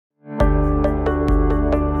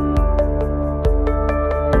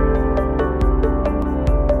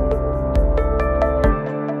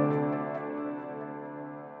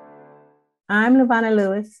I'm LaVonna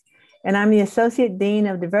Lewis, and I'm the Associate Dean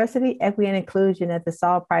of Diversity, Equity, and Inclusion at the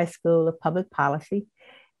Saul Price School of Public Policy.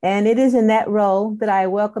 And it is in that role that I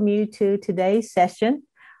welcome you to today's session,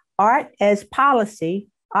 Art as Policy,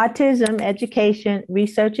 Autism, Education,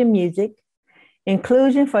 Research, and Music,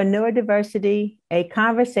 Inclusion for Neurodiversity, a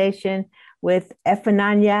conversation with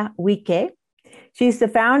Ifunanya Nweke. She's the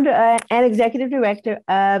founder and executive director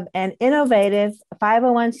of an innovative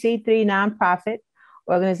 501c3 nonprofit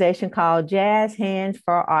organization called Jazz Hands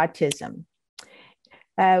For Autism.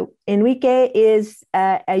 Nweke is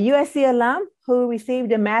a USC alum who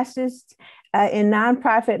received a master's in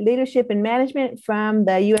nonprofit leadership and management from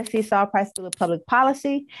the USC Saul Price School of Public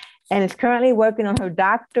Policy, and is currently working on her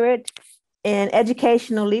doctorate in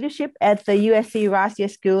educational leadership at the USC Rossier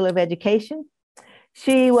School of Education.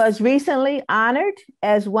 She was recently honored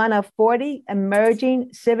as one of 40 emerging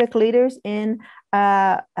civic leaders in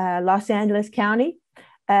Los Angeles County.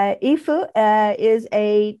 Ifu is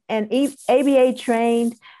an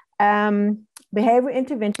ABA-trained behavior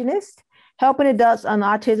interventionist, helping adults on the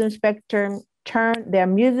autism spectrum turn their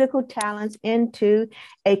musical talents into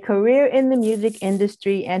a career in the music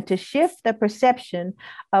industry and to shift the perception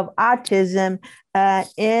of autism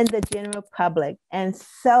in the general public. And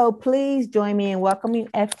so please join me in welcoming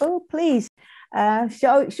Ifu. Please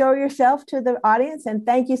show yourself to the audience, and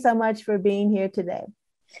thank you so much for being here today.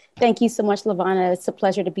 Thank you so much, LaVonna. It's a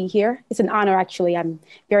pleasure to be here. It's an honor, actually. I'm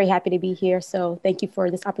very happy to be here. So thank you for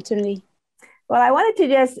this opportunity. Well, I wanted to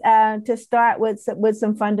just to start with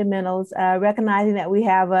some fundamentals, recognizing that we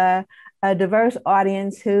have a diverse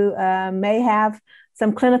audience who may have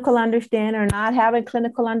some clinical understanding or not having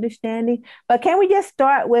clinical understanding. But can we just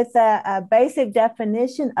start with a basic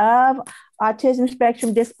definition of autism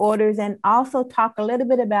spectrum disorders, and also talk a little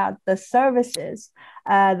bit about the services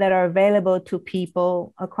that are available to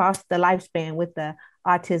people across the lifespan with the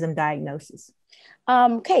autism diagnosis?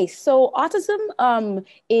 Okay, so autism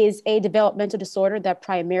is a developmental disorder that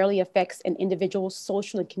primarily affects an individual's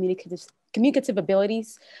social and communicative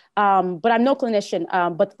abilities. But I'm no clinician,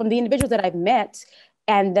 but from the individuals that I've met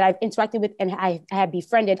and that I've interacted with and I have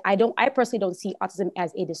befriended, I personally don't see autism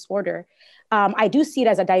as a disorder. I do see it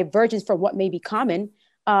as a divergence from what may be common,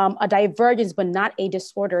 a divergence, but not a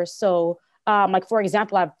disorder. So like, for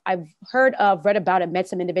example, I've read about and met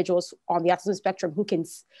some individuals on the autism spectrum who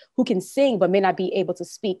can sing, but may not be able to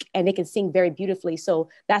speak, and they can sing very beautifully. So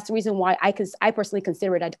that's the reason why I personally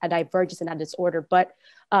consider it a divergence and not a disorder. But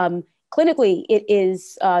clinically, it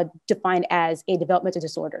is defined as a developmental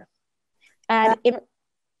disorder. And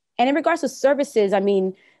in regards to services, I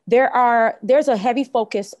mean, there's a heavy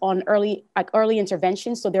focus on early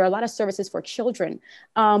intervention. So there are a lot of services for children.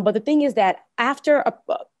 But the thing is that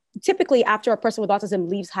typically after a person with autism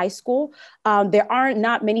leaves high school, there are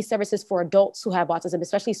not many services for adults who have autism,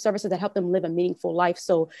 especially services that help them live a meaningful life.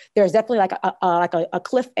 So there's definitely like a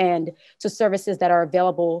cliff end to services that are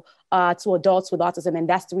available to adults with autism. And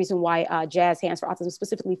that's the reason why Jazz Hands For Autism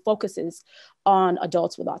specifically focuses on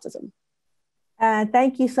adults with autism.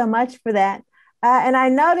 Thank you so much for that. And I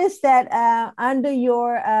noticed that under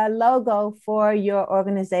your logo for your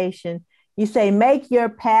organization, you say, make your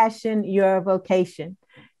passion your vocation.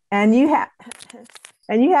 And you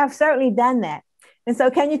have certainly done that. And so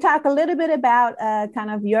can you talk a little bit about kind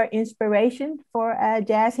of your inspiration for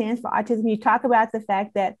Jazz Hands For Autism? You talk about the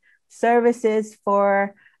fact that services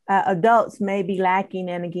for adults may be lacking.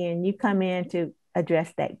 And again, you come in to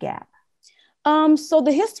address that gap. So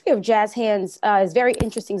the history of Jazz Hands is very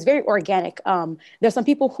interesting. It's very organic. There's some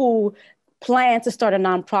people who plan to start a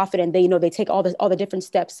nonprofit and they take all the different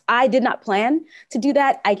steps. I did not plan to do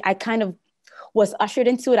that. I kind of was ushered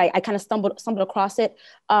into it. I kind of stumbled across it.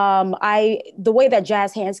 The way that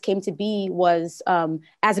Jazz Hands came to be was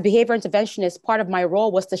as a behavior interventionist, part of my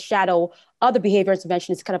role was to shadow other behavior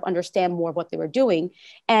interventionists to kind of understand more of what they were doing.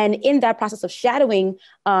 And in that process of shadowing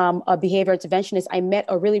a behavior interventionist, I met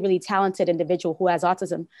a really, really talented individual who has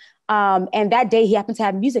autism. And that day he happened to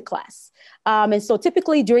have music class. And so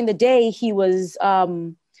typically during the day, he was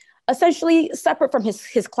essentially separate from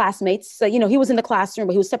his classmates. So, he was in the classroom,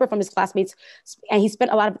 but he was separate from his classmates, and he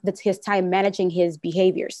spent a lot of his time managing his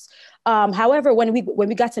behaviors. However, when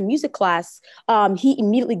we got to music class, he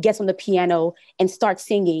immediately gets on the piano and starts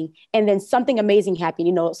singing, and then something amazing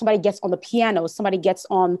happened. Somebody gets on the piano, somebody gets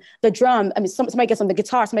on the drum. Somebody gets on the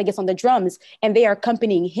guitar, somebody gets on the drums, and they are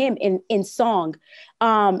accompanying him in song.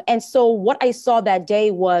 And so what I saw that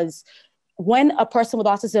day was when a person with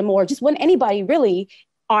autism, or just when anybody really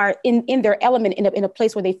are in their element, in a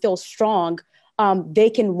place where they feel strong, they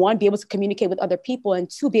can, one, be able to communicate with other people, and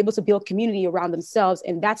two, be able to build community around themselves.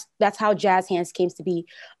 And that's how Jazz Hands came to be.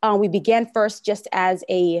 We began first just as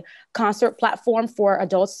a concert platform for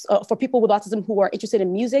adults, for people with autism who are interested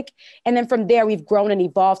in music. And then from there, we've grown and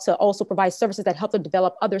evolved to also provide services that help them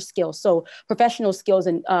develop other skills. So professional skills,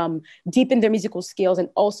 and deepen their musical skills, and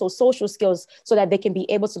also social skills, so that they can be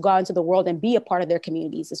able to go out into the world and be a part of their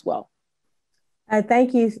communities as well.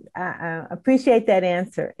 Thank you. I appreciate that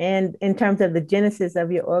answer, and in terms of the genesis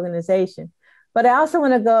of your organization. But I also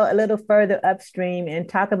want to go a little further upstream and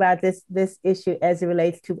talk about this issue as it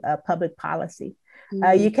relates to public policy.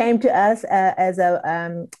 Mm-hmm. You came to us as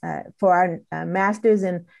for our master's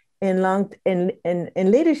in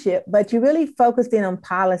leadership, but you really focused in on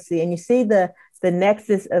policy, and you see the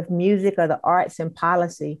nexus of music or the arts and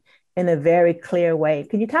policy in a very clear way.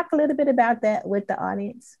 Could you talk a little bit about that with the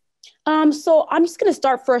audience? So I'm just going to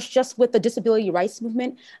start first just with the disability rights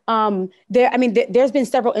movement. There's been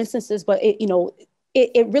several instances, but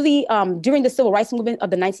it really, during the civil rights movement of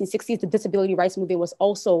the 1960s, the disability rights movement was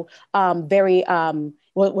also very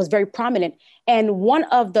prominent. And one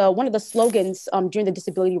of the slogans during the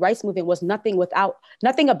disability rights movement was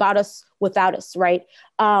nothing about us without us, right?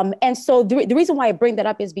 And so the reason why I bring that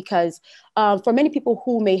up is because for many people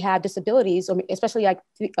who may have disabilities, or especially like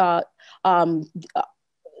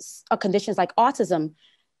conditions like autism,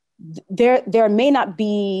 there may not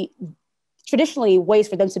be traditionally ways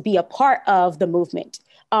for them to be a part of the movement.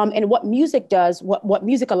 And what music does, what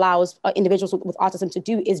music allows individuals with autism to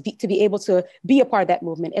do is to be able to be a part of that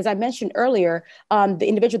movement. As I mentioned earlier, the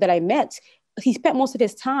individual that I met, he spent most of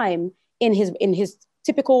his time in his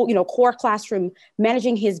typical, core classroom,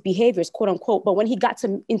 managing his behaviors, quote unquote. But when he got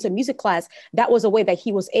into music class, that was a way that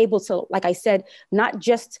he was able to, like I said, not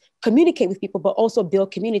just communicate with people, but also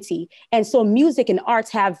build community. And so music and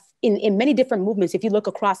arts have, in many different movements, if you look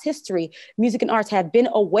across history, music and arts have been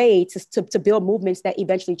a way to build movements that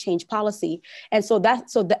eventually change policy. And so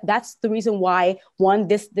that's the reason why, one,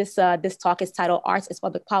 this talk is titled Arts as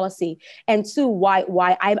Public Policy, and two, why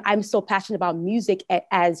I'm so passionate about music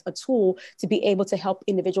as a tool to be able to help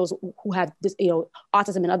individuals who have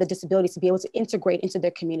autism and other disabilities to be able to integrate into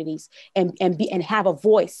their communities and have a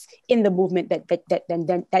voice in the movement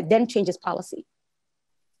that then changes policy.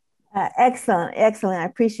 Excellent. I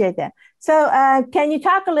appreciate that. So can you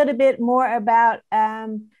talk a little bit more about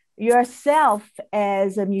yourself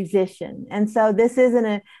as a musician? And so this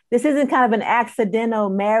isn't kind of an accidental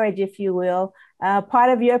marriage, if you will.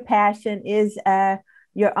 Part of your passion is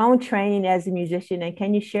your own training as a musician. And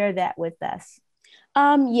can you share that with us?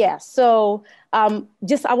 Yeah. So I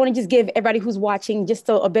want to give everybody who's watching just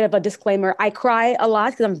a bit of a disclaimer. I cry a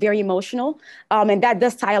lot because I'm very emotional. And that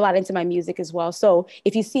does tie a lot into my music as well. So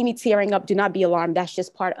if you see me tearing up, do not be alarmed. That's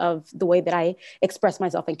just part of the way that I express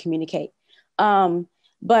myself and communicate.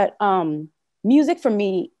 But music for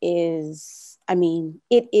me is,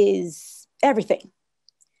 it is everything.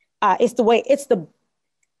 As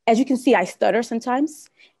you can see, I stutter sometimes.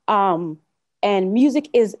 And music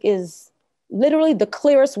is literally the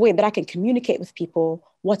clearest way that I can communicate with people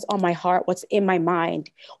what's on my heart, what's in my mind,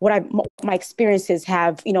 what my experiences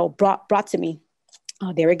have, brought to me.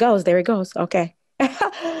 Oh, there it goes. Okay.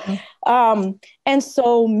 And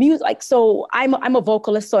so music, so I'm a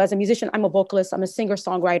vocalist. So as a musician, I'm a vocalist. I'm a singer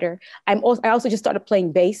songwriter. I also just started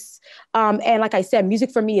playing bass. And like I said,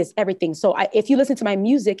 music for me is everything. So if you listen to my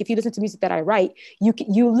music, if you listen to music that I write,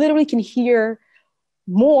 you literally can hear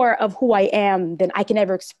more of who I am than I can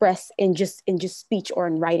ever express in just speech or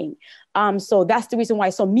in writing. So that's the reason why.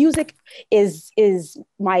 So music is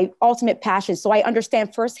my ultimate passion. So I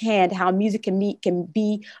understand firsthand how music can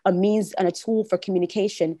be a means and a tool for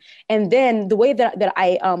communication. And then the way that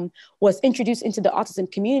I was introduced into the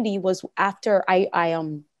autism community was after I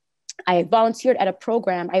volunteered at a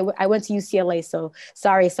program. I went to UCLA, so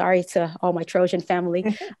sorry to all my Trojan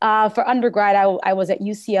family. For undergrad, I was at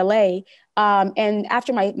UCLA. And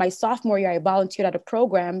after my sophomore year, I volunteered at a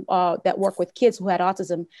program that worked with kids who had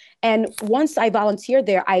autism. And once I volunteered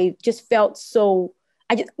there, I just felt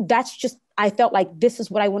I felt like this is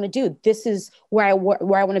what I want to do. This is where I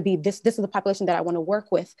want to be. This is the population that I want to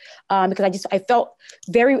work with. Because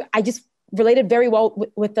I just related very well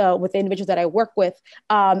with the individuals that I work with.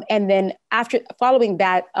 And then following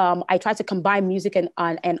that, I tried to combine music and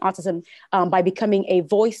autism by becoming a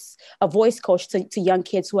voice coach to young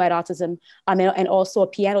kids who had autism, and also a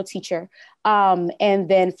piano teacher. And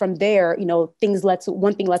then from there, one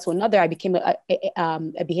thing led to another. I became a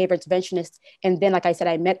behavior interventionist. And then, like I said,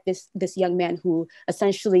 I met this young man who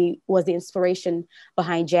essentially was the inspiration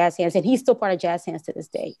behind Jazz Hands. And he's still part of Jazz Hands to this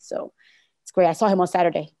day. So it's great. I saw him on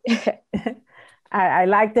Saturday. I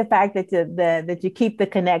like the fact that that you keep the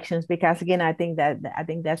connections, because again, I think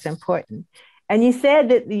that's important. And you said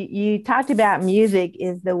that you talked about music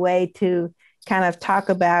is the way to kind of talk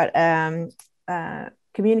about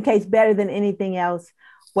communicates better than anything else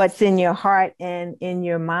what's in your heart and in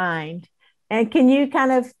your mind. And can you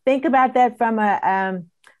kind of think about that from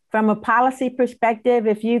a policy perspective?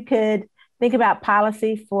 If you could think about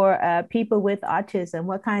policy for people with autism,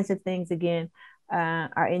 what kinds of things again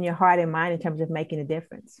are in your heart and mind in terms of making a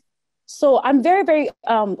difference? So I'm very, very,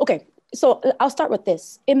 okay. So I'll start with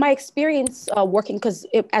this. In my experience working, because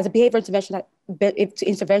as a behavior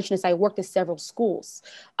interventionist, I worked at several schools.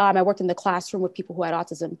 I worked in the classroom with people who had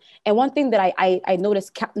autism. And one thing that I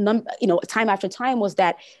noticed, time after time, was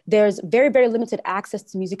that there's very, very limited access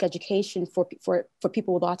to music education for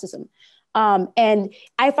people with autism. And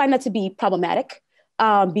I find that to be problematic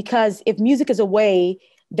because if music is a way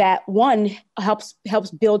that one helps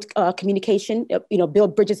build communication,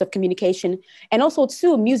 build bridges of communication. And also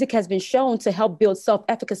two, music has been shown to help build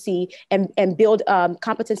self-efficacy and build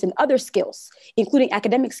competence in other skills, including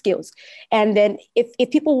academic skills. And then if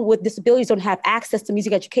people with disabilities don't have access to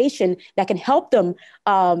music education that can help them,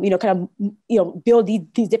 build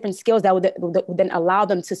these different skills that would then allow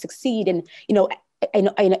them to succeed and,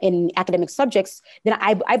 in academic subjects, then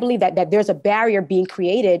I believe that there's a barrier being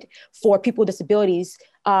created for people with disabilities.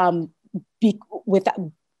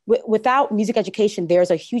 Without music education,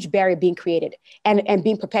 there's a huge barrier being created and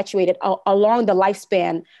being perpetuated along the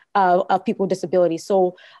lifespan of people with disabilities.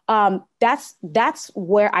 So that's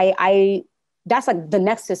where that's like the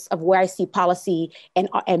nexus of where I see policy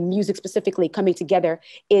and music specifically coming together,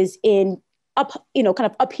 is in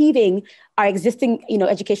upheaving our existing,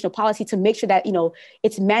 educational policy to make sure that,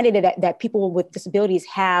 it's mandated that people with disabilities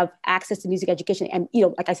have access to music education. And,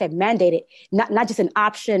 like I said, mandated, not just an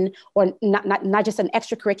option or not just an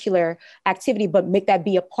extracurricular activity, but make that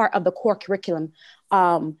be a part of the core curriculum,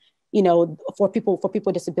 for people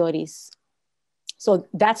with disabilities. So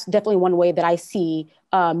that's definitely one way that I see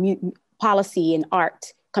policy and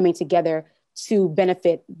art coming together to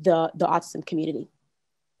benefit the autism community.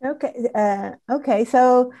 Okay. Okay.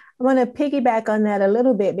 So I want to piggyback on that a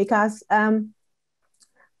little bit, because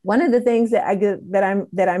one of the things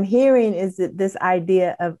that I'm hearing is that this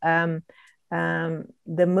idea of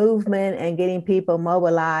the movement and getting people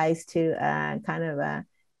mobilized to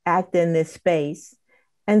act in this space.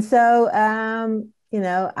 And so,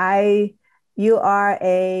 you are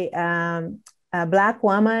a Black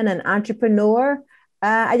woman, an entrepreneur.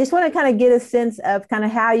 I just want to kind of get a sense of kind of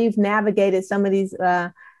how you've navigated some of these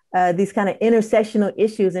kind of intersectional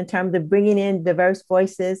issues in terms of bringing in diverse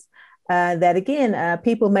voices that, again,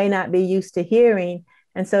 people may not be used to hearing.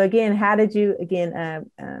 And so, again, how did you,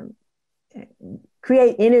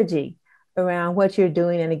 create energy around what you're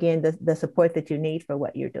doing, and, again, the support that you need for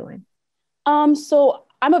what you're doing? So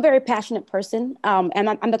I'm a very passionate person. And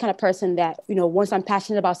I'm the kind of person that, once I'm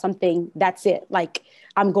passionate about something, that's it. Like,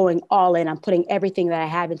 I'm going all in. I'm putting everything that I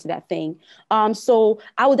have into that thing. So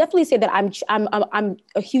I would definitely say that I'm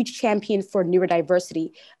a huge champion for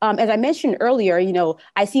neurodiversity. As I mentioned earlier,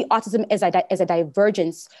 I see autism as a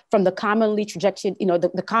divergence from the commonly trajectory,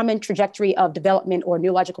 the common trajectory of development or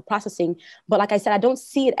neurological processing. But like I said, I don't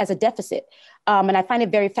see it as a deficit. And I find it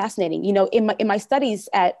very fascinating. In my studies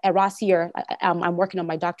at Rossier, I'm working on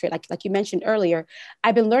my doctorate, like you mentioned earlier.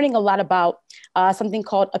 I've been learning a lot about something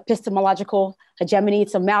called epistemological hegemony.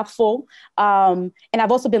 It's a mouthful. And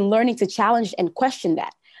I've also been learning to challenge and question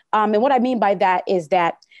that. And what I mean by that is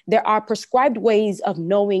that there are prescribed ways of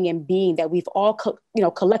knowing and being that we've all,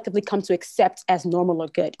 collectively come to accept as normal or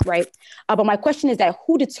good, right? But my question is that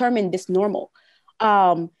who determined this normal?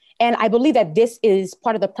 And I believe that this is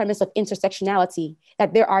part of the premise of intersectionality,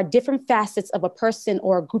 that there are different facets of a person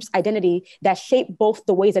or a group's identity that shape both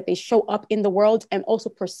the ways that they show up in the world and also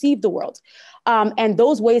perceive the world. And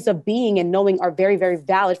those ways of being and knowing are very, very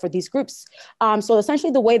valid for these groups. So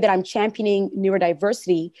essentially the way that I'm championing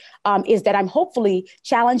neurodiversity is that I'm hopefully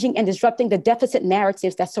challenging and disrupting the deficit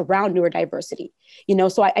narratives that surround neurodiversity.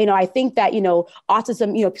 So I think that,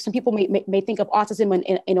 autism, some people may think of autism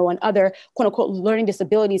and other quote unquote learning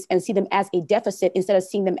disabilities and see them as a deficit instead of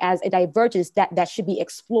seeing them as a divergence that should be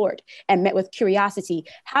explored and met with curiosity.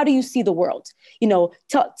 How do you see the world?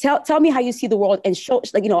 Tell me how you see the world, and show,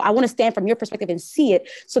 I want to stand from your perspective and see it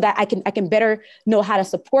so that I can better know how to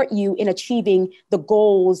support you in achieving the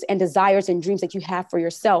goals and desires and dreams that you have for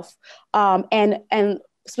yourself. And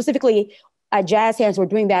specifically, at Jazz Hands, we're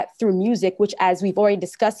doing that through music, which, as we've already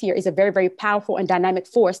discussed here, is a very, very powerful and dynamic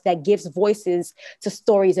force that gives voices to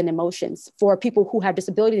stories and emotions for people who have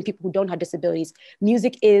disabilities and people who don't have disabilities.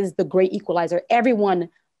 Music is the great equalizer. Everyone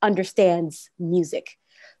understands music.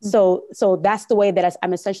 So that's the way that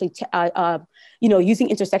I'm essentially, using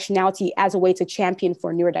intersectionality as a way to champion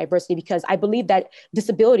for neurodiversity, because I believe that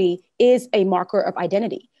disability is a marker of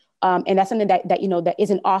identity. And that's something that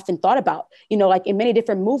isn't often thought about, like in many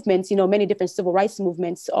different movements, many different civil rights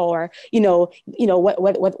movements, or, whether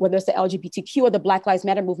it's the LGBTQ or the Black Lives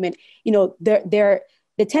Matter movement, there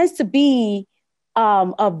tends to be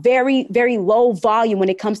a very, very low volume when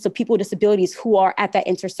it comes to people with disabilities who are at that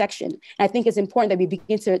intersection. And I think it's important that we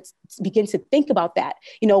begin to think about that.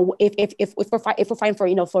 If we're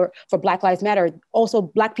fighting for Black Lives Matter, also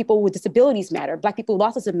Black people with disabilities matter. Black people with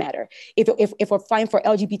autism matter. If we're fighting for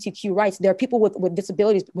LGBTQ rights, there are people with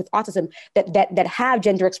disabilities with autism that have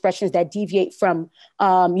gender expressions that deviate from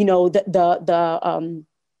what's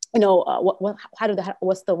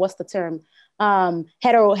the term? From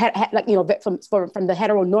the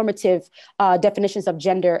heteronormative definitions of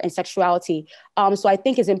gender and sexuality. So I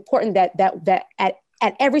think it's important that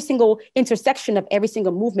at every single intersection of every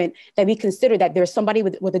single movement, that we consider that there's somebody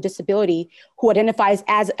with a disability who identifies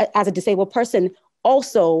as a disabled person,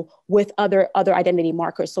 also with other identity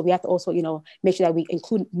markers. So we have to also, make sure that we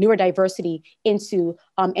include neurodiversity into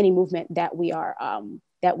any movement that we are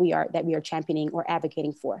championing or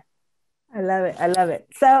advocating for. I love it.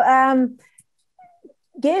 So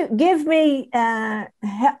give me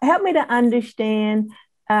help me to understand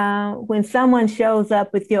when someone shows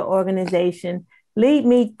up with your organization. Lead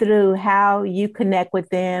me through how you connect with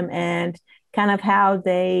them and kind of how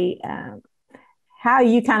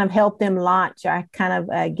you kind of help them launch or kind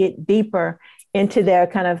of get deeper into their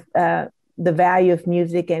kind of the value of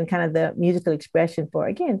music and kind of the musical expression for,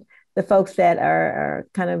 again, the folks that are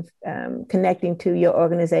kind of connecting to your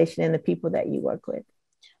organization and the people that you work with.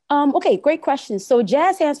 Okay, great question. So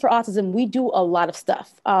Jazz Hands for Autism, we do a lot of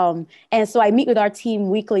stuff. And so I meet with our team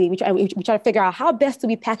weekly. We try to figure out how best do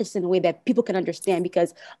we package this in a way that people can understand,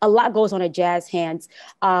 because a lot goes on at Jazz Hands.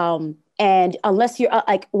 And unless you're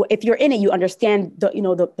if you're in it, you understand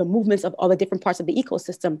the movements of all the different parts of the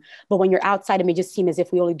ecosystem. But when you're outside, it may just seem as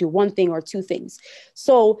if we only do one thing or two things.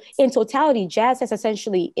 So in totality, Jazz Hands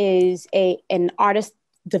essentially is an artist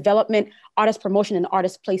development, artist promotion, and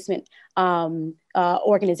artist placement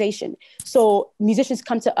organization. So musicians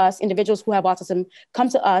come to us, individuals who have autism come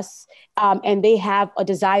to us, and they have a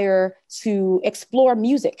desire to explore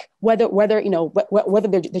music, whether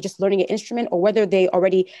they're just learning an instrument or whether they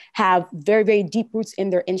already have very, very deep roots in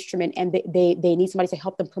their instrument and they need somebody to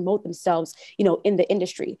help them promote themselves, in the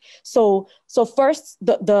industry. So first,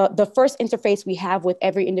 the first interface we have with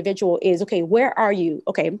every individual is, okay, where are you?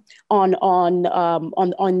 Okay,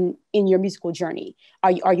 in your musical journey?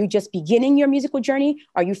 Are you just beginning your musical journey?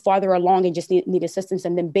 Are you farther along and just need assistance?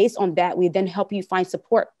 And then based on that, we then help you find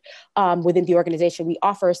support within the organization. We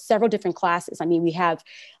offer several different classes. I mean, we have,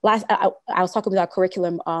 I was talking with our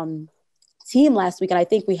curriculum team last week, and I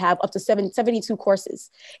think we have up to 72 courses.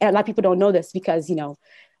 And a lot of people don't know this because,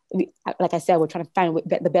 like I said, we're trying to find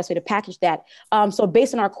the best way to package that. So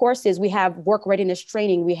based on our courses, we have work readiness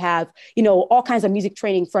training. We have, all kinds of music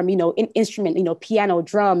training from, instrument, piano,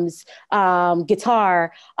 drums,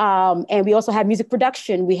 guitar. And we also have music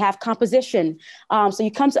production. We have composition. So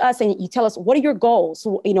you come to us and you tell us, what are your goals?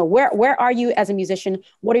 So, where are you as a musician?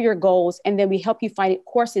 What are your goals? And then we help you find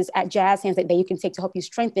courses at Jazz Hands that you can take to help you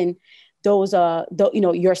strengthen those,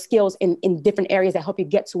 your skills in different areas that help you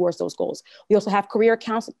get towards those goals. We also have career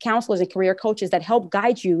counselors and career coaches that help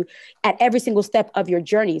guide you at every single step of your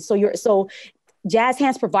journey. So Jazz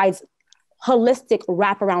Hands provides holistic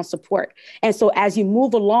wraparound support. And so as you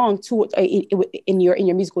move along in your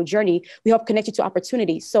musical journey, we help connect you to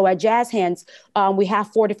opportunities. So at Jazz Hands, we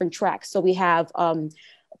have 4 different tracks. So we have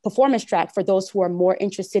performance track for those who are more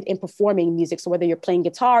interested in performing music. So whether you're playing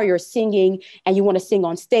guitar, you're singing, and you want to sing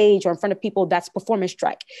on stage or in front of people, that's performance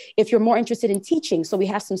track. If you're more interested in teaching, so we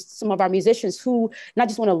have some of our musicians who not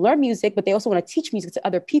just want to learn music, but they also want to teach music to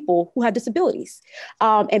other people who have disabilities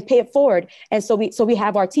and pay it forward. And so we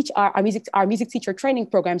have our music teacher training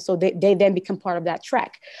program. So they then become part of that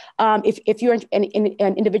track. If you're an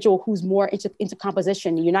individual who's more into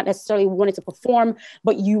composition, you're not necessarily wanting to perform,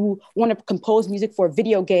 but you want to compose music for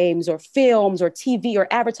video games or films or TV or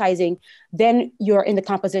advertising, then you're in the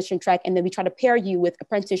composition track. And then we try to pair you with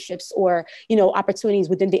apprenticeships or, opportunities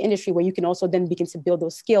within the industry where you can also then begin to build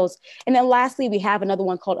those skills. And then lastly, we have another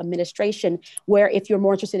one called administration, where if you're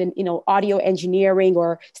more interested in, audio engineering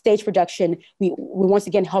or stage production, we once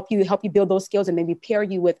again help you build those skills, and then we pair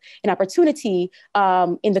you with an opportunity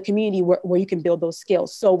in the community where you can build those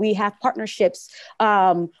skills. So we have partnerships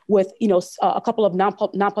with, a couple of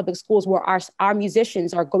non-public schools where our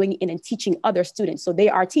musicians are going in and teaching other students. So they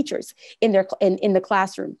are teachers in the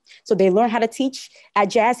classroom. So they learn how to teach at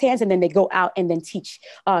Jazz Hands, and then they go out and then teach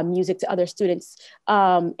music to other students.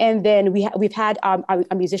 And then we've had our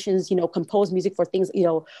musicians, compose music for things,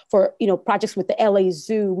 for projects with the LA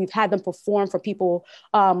Zoo. We've had them perform for people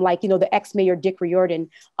like the ex-mayor Dick Riordan.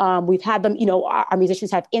 We've had them, our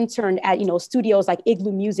musicians have interned at studios like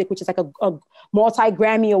Igloo Music, which is like a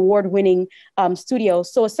multi-Grammy award-winning studio.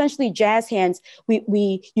 So essentially, Jazz Hands,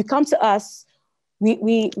 you come to us.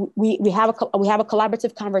 We have a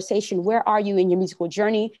collaborative conversation. Where are you in your musical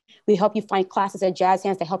journey? We help you find classes at Jazz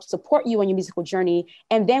Hands that help support you on your musical journey.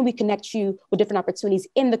 And then we connect you with different opportunities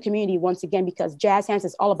in the community once again, because Jazz Hands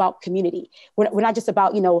is all about community. We're not just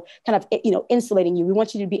about, insulating you. We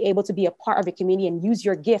want you to be able to be a part of a community and use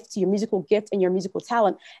your gift, your musical gift and your musical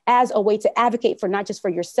talent as a way to advocate for not just for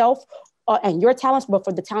yourself and your talents, but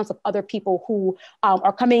for the talents of other people who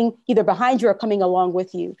are coming either behind you or coming along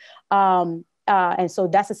with you. And so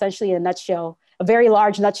that's essentially in a nutshell, a very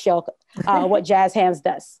large nutshell, what Jazz Hands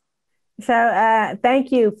does. So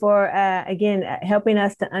thank you for, again, helping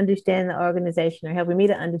us to understand the organization, or helping me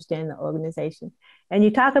to understand the organization. And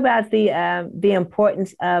you talk about the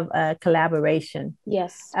importance of collaboration.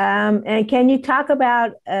 Yes. And can you talk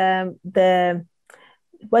about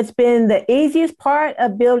what's been the easiest part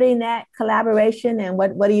of building that collaboration, and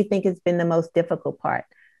what do you think has been the most difficult part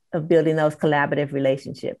of building those collaborative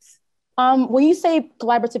relationships? When you say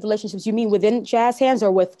collaborative relationships, you mean within Jazz Hands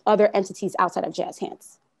or with other entities outside of Jazz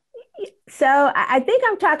Hands? So I think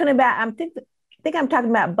I'm talking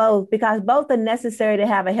about both, because both are necessary to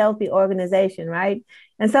have a healthy organization, right?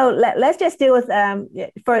 And so let's just deal with,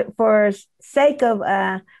 for sake of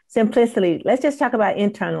simplicity, let's just talk about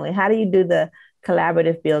internally. How do you do the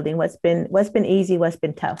collaborative building? What's been easy? What's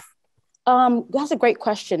been tough? That's a great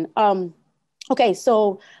question. Okay,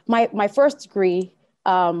 so my first degree,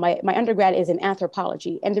 my undergrad is in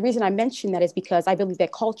anthropology. And the reason I mention that is because I believe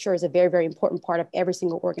that culture is a very, very important part of every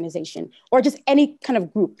single organization, or just any kind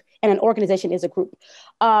of group. And an organization is a group.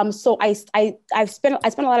 So I spent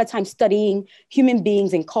a lot of time studying human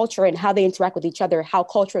beings and culture and how they interact with each other, how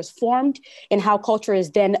culture is formed, and how culture is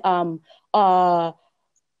then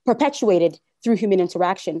perpetuated through human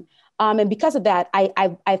interaction. And because of that,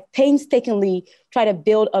 I've painstakingly tried to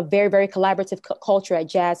build a very, very collaborative culture at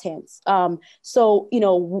Jazz Hands. So,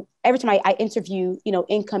 every time I interview,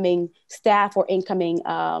 incoming staff or incoming,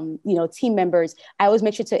 team members, I always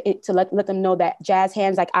make sure to let them know that Jazz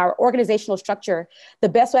Hands, like our organizational structure, the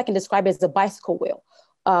best way I can describe it is a bicycle wheel.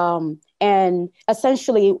 And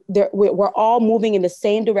essentially we're all moving in the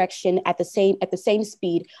same direction at the same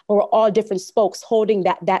speed, but we're all different spokes holding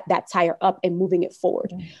that tire up and moving it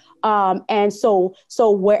forward. Mm-hmm. And so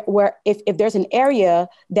where if there's an area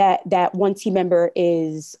that one team member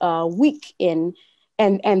is weak in,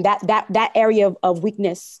 and that area of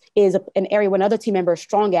weakness is an area where another team member is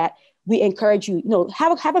strong at, we encourage you,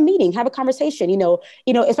 have a meeting, have a conversation,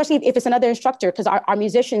 especially if it's another instructor, because our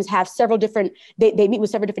musicians have several different, they meet with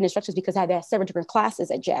several different instructors because they have several different classes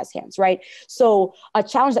at Jazz Hands, right? So a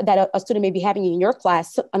challenge that a student may be having in your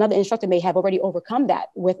class, another instructor may have already overcome that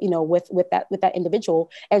with that individual.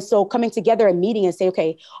 And so coming together and meeting and say,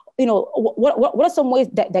 okay, what are some ways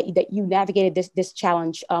that you navigated this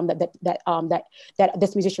challenge that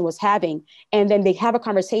this musician was having, and then they have a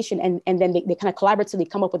conversation, and then they kind of collaboratively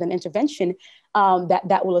come up with an intervention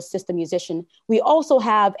that will assist the musician. We also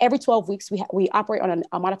have every 12 weeks we operate on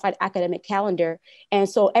a modified academic calendar, and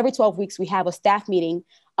so every 12 weeks we have a staff meeting.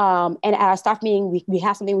 And at our staff meeting, we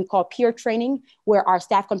have something we call peer training, where our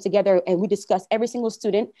staff come together and we discuss every single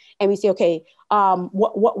student, and we say, okay,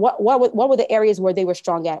 what were the areas where they were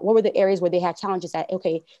strong at? What were the areas where they had challenges at?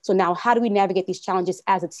 Okay, so now how do we navigate these challenges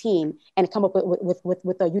as a team and come up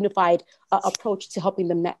with a unified approach to helping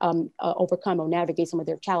them overcome or navigate some of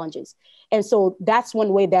their challenges? And so that's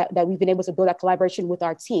one way that we've been able to build that collaboration with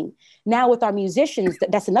our team. Now with our musicians,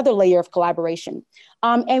 that's another layer of collaboration.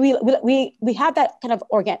 And we have that kind of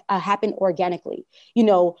happen organically.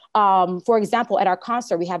 For example, at our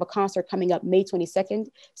concert, we have a concert coming up May 22nd.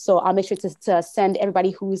 So I'll make sure to send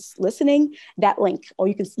everybody who's listening that link, or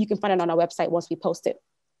you can find it on our website once we post it.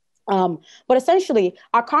 But essentially,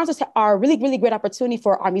 our concerts are a really, really great opportunity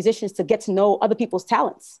for our musicians to get to know other people's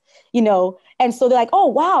talents, and so they're like, oh,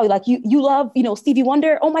 wow, like you love, Stevie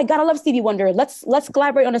Wonder. Oh my God, I love Stevie Wonder. Let's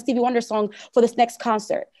collaborate on a Stevie Wonder song for this next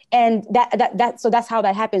concert. And so that's how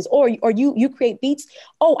that happens. Or you create beats.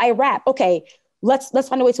 Oh, I rap. Okay, let's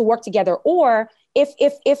find a way to work together. Or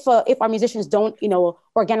if our musicians don't,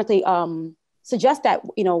 organically suggest that,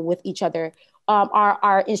 with each other,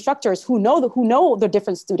 our instructors who know the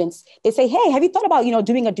different students, they say, hey, have you thought about,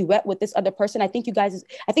 doing a duet with this other person? I think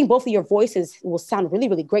both of your voices will sound really,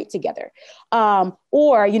 really great together.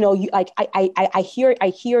 Or, I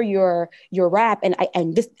hear your rap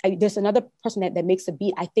and there's another person that makes a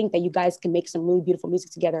beat. I think that you guys can make some really beautiful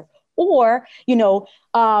music together. Or, you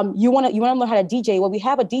want to learn how to DJ. Well, we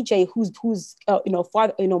have a DJ who's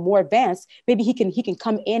far, more advanced. Maybe he can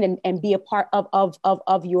come in and be a part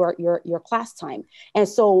of your class time. And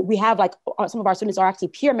so we have some of our students are actually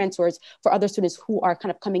peer mentors for other students who are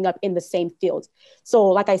kind of coming up in the same field. So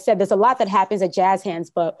like I said, there's a lot that happens at Jazz Hands,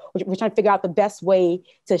 but we're trying to figure out the best way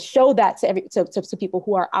to show that to people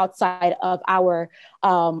who are outside of our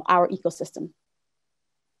ecosystem.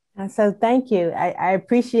 So thank you. I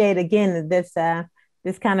appreciate, again, this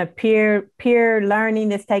kind of peer learning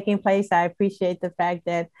that's taking place. I appreciate the fact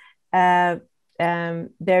that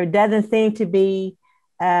there doesn't seem to be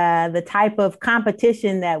the type of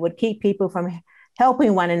competition that would keep people from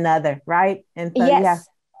helping one another, right? And so, yes. Yeah.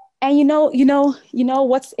 And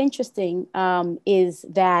what's interesting is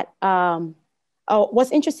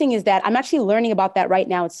that I'm actually learning about that right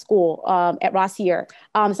now at school at Rossier,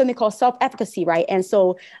 something called self-efficacy, right? And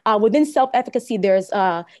so within self-efficacy, there's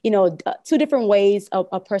two different ways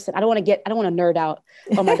a person. I don't want to nerd out.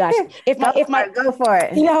 Oh my gosh! Go for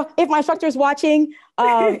it. If my instructor is watching,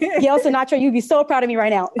 Gail Sinatra, you'd be so proud of me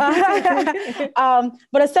right now.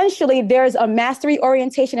 But essentially, there's a mastery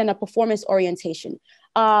orientation and a performance orientation.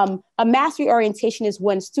 A mastery orientation is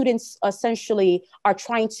when students essentially are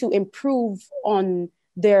trying to improve on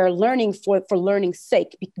their learning for learning's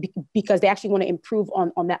sake, because they actually want to improve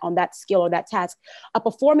on that skill or that task. A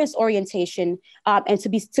performance orientation, and to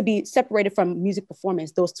be separated from music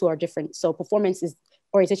performance, those two are different. So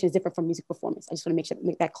orientation is different from music performance. I just want to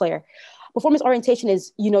make that clear. Performance orientation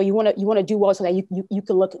is, you want to do well so that you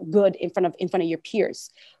can look good in front of your peers,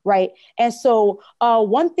 right? And so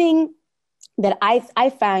one thing that I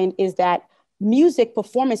find is that music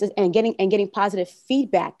performances and getting positive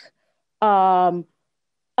feedback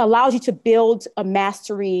allows you to build a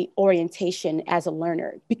mastery orientation as a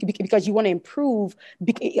learner, because you want to improve.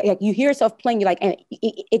 You hear yourself playing, and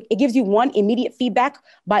it gives you one immediate feedback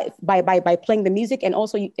by playing the music, and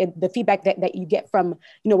also the feedback that you get from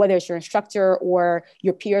whether it's your instructor or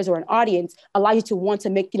your peers or an audience allows you to want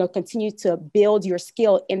to continue to build your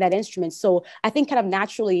skill in that instrument. So I think kind of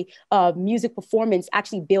naturally, music performance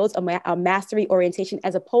actually builds a mastery orientation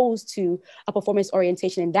as opposed to a performance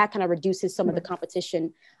orientation, and that kind of reduces some of the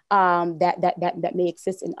competition that may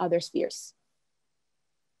exist in other spheres.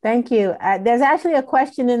 Thank you. There's actually a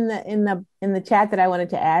question in the chat that I wanted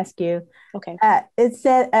to ask you. Okay. It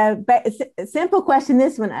said, a simple question.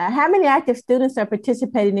 This one: how many active students are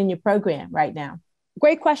participating in your program right now?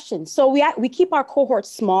 Great question. So we keep our cohorts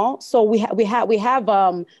small. So we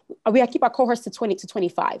keep our cohorts to 20 to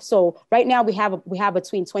 25. So right now we have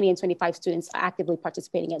between 20 and 25 students actively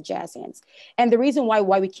participating at Jazz Hands. And the reason why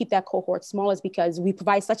we keep that cohort small is because we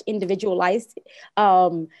provide such individualized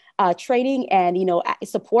training and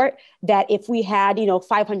support that if we had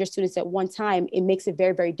 500 students at one time, it makes it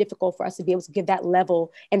very, very difficult for us to be able to give that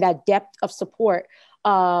level and that depth of support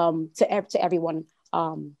to everyone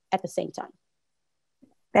at the same time.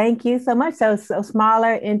 Thank you so much. So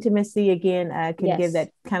smaller intimacy again can Yes. give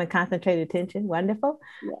that kind of concentrated attention. Wonderful.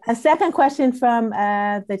 Yes. A second question from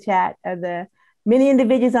the chat: the many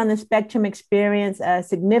individuals on the spectrum experience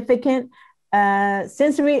significant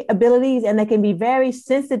sensory abilities, and they can be very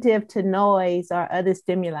sensitive to noise or other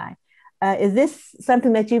stimuli. Is this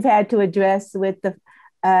something that you've had to address with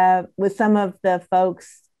some of the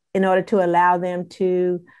folks in order to allow them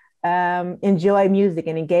to enjoy music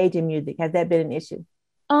and engage in music? Has that been an issue?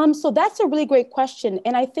 So that's a really great question.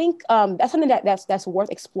 And I think that's something that's worth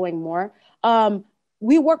exploring more.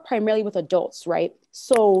 We work primarily with adults, right?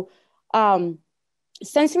 So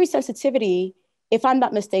sensory sensitivity, if I'm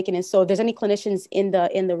not mistaken, and so if there's any clinicians in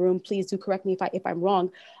the room, please do correct me if I'm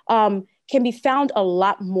wrong, can be found a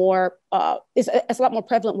lot more, it's a lot more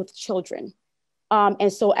prevalent with children.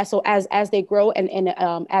 And so as they grow and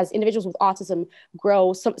as individuals with autism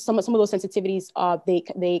grow, some of those sensitivities,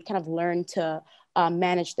 they kind of learn to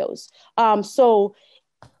manage those. So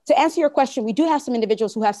to answer your question, we do have some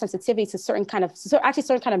individuals who have sensitivity to certain kind of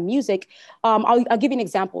music. I'll give you an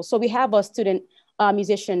example. So we have a student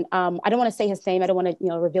musician. I don't want to say his name. I don't want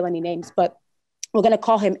to reveal any names, but we're going to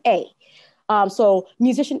call him A. So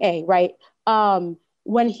musician A, right?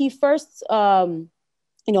 When he first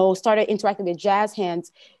started interacting with Jazz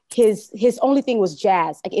Hands, his only thing was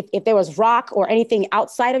jazz. Like if there was rock or anything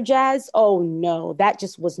outside of jazz, oh no, that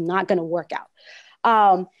just was not going to work out.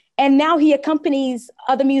 And now he accompanies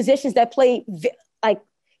other musicians that play like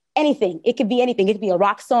anything. It could be anything. It could be a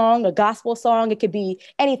rock song, a gospel song. It could be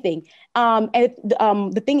anything.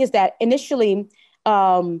 The thing is that initially,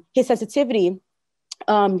 his sensitivity,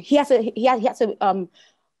 he has to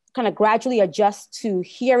kind of gradually adjust to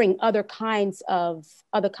hearing other kinds of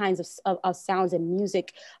sounds and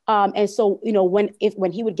music. And so,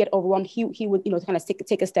 when he would get overwhelmed, he would, kind of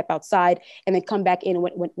take a step outside and then come back in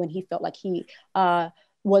when he felt like he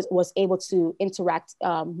was able to interact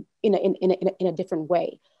in a different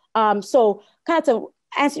way. So kind of to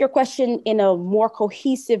answer your question in a more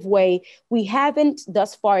cohesive way, we haven't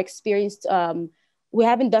thus far experienced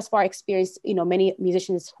many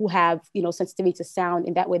musicians who have, sensitivity to sound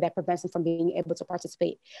in that way that prevents them from being able to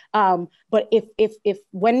participate. But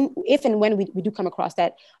if and when we do come across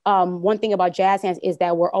that, one thing about Jazz Hands is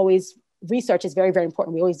that research is very, very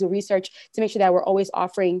important. We always do research to make sure that we're always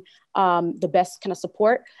offering the best kind of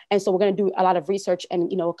support. And so we're going to do a lot of research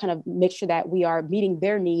and, kind of make sure that we are meeting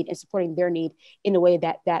their need and supporting their need in a way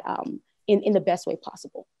that in the best way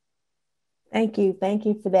possible. Thank you. Thank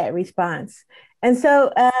you for that response. And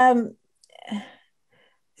so, how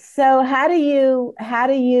do you,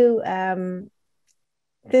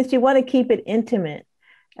 since you want to keep it intimate,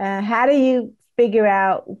 how do you figure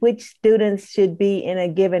out which students should be in a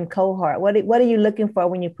given cohort? What are you looking for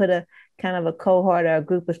when you put a kind of a cohort or a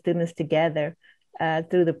group of students together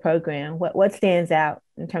through the program? What stands out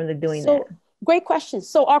in terms of doing that? Great question.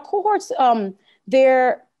 So our cohorts,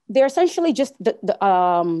 they're essentially just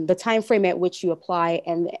the time frame at which you apply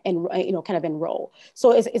and kind of enroll.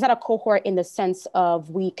 So it's not a cohort in the sense of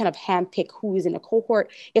we kind of handpick who is in a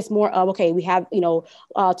cohort. It's more of, okay, we have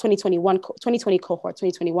 2020 cohort,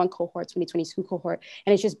 2021 cohort, 2022 cohort,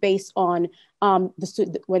 and it's just based on when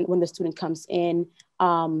the student comes in.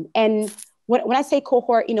 And when I say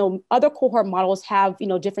cohort, other cohort models have,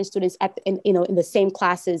 different students in the same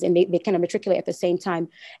classes, and they kind of matriculate at the same time.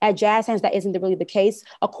 At Jazz Hands, that isn't really the case.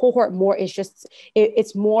 A cohort more is just,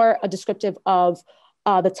 it's more a descriptive of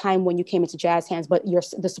the time when you came into Jazz Hands, but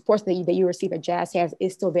the support that you receive at Jazz Hands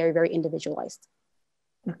is still very, very individualized.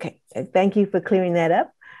 Okay, thank you for clearing that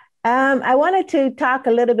up. I wanted to talk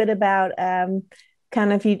a little bit about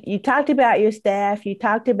kind of, you talked about your staff, you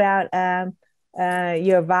talked about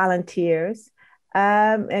your volunteers,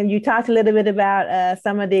 and you talked a little bit about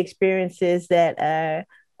some of the experiences that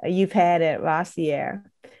you've had at Rossier.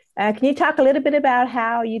 Can you talk a little bit about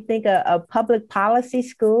how you think a public policy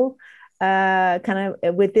school kind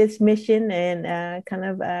of with this mission and kind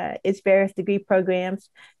of its various degree programs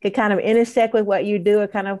could kind of intersect with what you do, or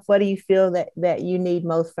kind of what do you feel that you need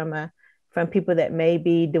most from people that may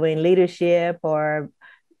be doing leadership or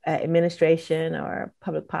administration or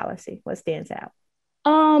public policy? What stands out?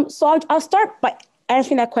 So I'll start by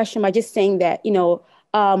answering that question by just saying that,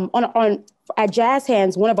 at Jazz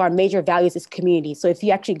Hands, one of our major values is community. So if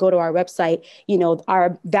you actually go to our website,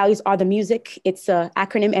 our values are the music. It's an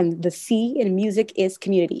acronym, and the C in music is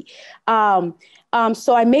community.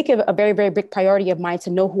 So I make a very, very big priority of mine to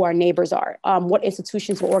know who our neighbors are, what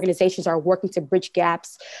institutions or organizations are working to bridge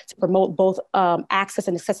gaps, to promote both access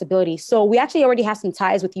and accessibility. So we actually already have some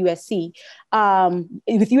ties with USC,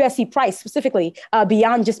 Price specifically,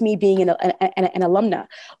 beyond just me being an alumna.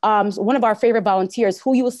 So one of our favorite volunteers,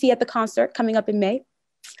 who you will see at the concert coming up in May,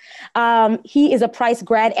 he is a Price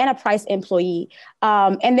grad and a Price employee.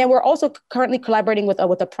 And then we're also currently collaborating with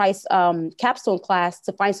a Price capstone class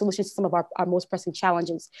to find solutions to some of our most pressing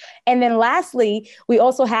challenges. And then lastly, we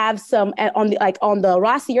also have some, on the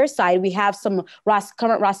Rossier side, we have some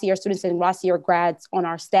current Rossier students and Rossier grads on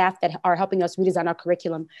our staff that are helping us redesign our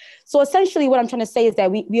curriculum. So essentially what I'm trying to say is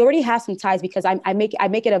that we already have some ties, because I make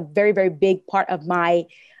it a very, very big part of my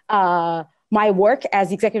work as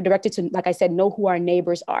the executive director to, like I said, know who our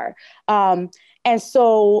neighbors are.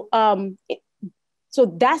 So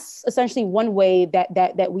that's essentially one way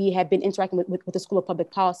that we have been interacting with the School of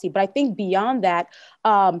Public Policy. But I think beyond that,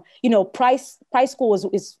 Price School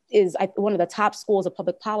is one of the top schools of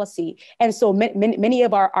public policy. And so many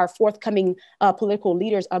of our forthcoming political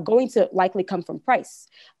leaders are going to likely come from Price.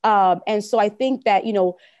 And so I think that,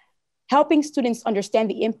 helping students understand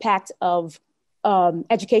the impact of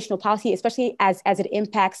educational policy, especially as it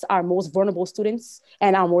impacts our most vulnerable students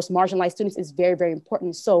and our most marginalized students, is very, very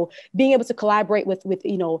important. So being able to collaborate with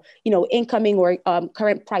incoming or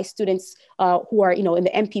current Price students who are in the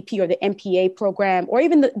MPP or the MPA program, or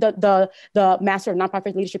even the Master of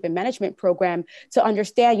Nonprofit Leadership and Management program, to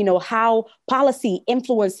understand how policy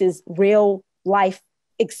influences real life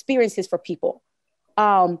experiences for people.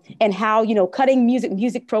 And how, cutting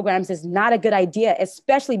music programs is not a good idea,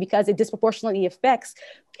 especially because it disproportionately affects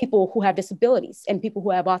people who have disabilities and people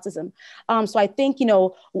who have autism. So I think,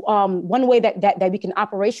 one way that we can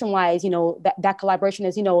operationalize, that collaboration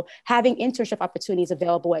is, having internship opportunities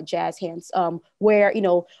available at Jazz Hands, where,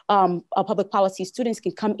 public policy students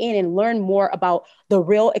can come in and learn more about the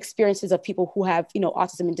real experiences of people who have,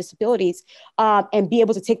 autism and disabilities, and be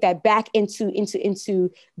able to take that back into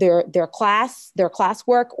their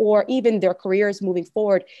classwork, or even their careers moving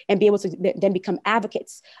forward, and be able to then become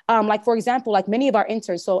advocates. Like, for example, like many of our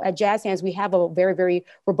interns, so at Jazz Hands, we have a very, very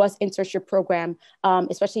robust internship program,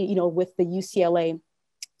 especially, with the UCLA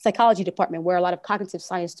psychology department, where a lot of cognitive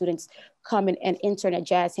science students come and intern at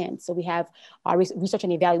Jazz Hands. So we have our research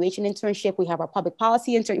and evaluation internship, we have our public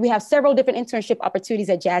policy intern, we have several different internship opportunities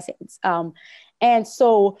at Jazz Hands. And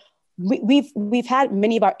so we've had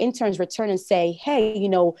many of our interns return and say, hey,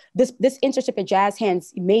 this internship at Jazz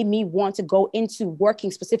Hands made me want to go into working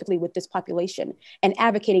specifically with this population and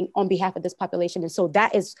advocating on behalf of this population. And so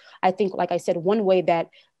that is, I think, like I said, one way that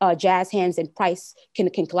Jazz Hands and Price can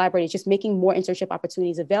collaborate is just making more internship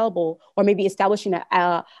opportunities available, or maybe establishing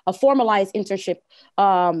a formalized internship,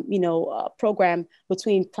 program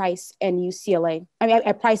between Price and UCLA. I mean,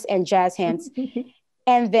 at Price and Jazz Hands.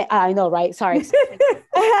 And then I know, right? Sorry.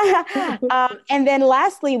 And then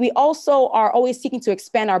lastly, we also are always seeking to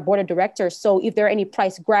expand our board of directors. So if there are any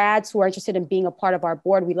Price grads who are interested in being a part of our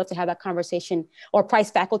board, we'd love to have that conversation, or Price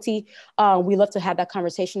faculty. We love to have that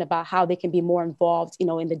conversation about how they can be more involved, in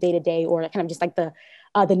the day-to-day, or kind of just like the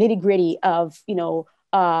nitty-gritty of,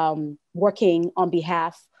 working on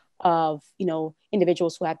behalf of,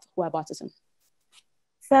 individuals who have autism.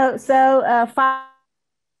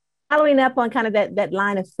 Following up on kind of that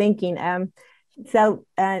line of thinking,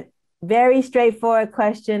 very straightforward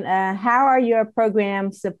question. How are your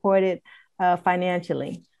programs supported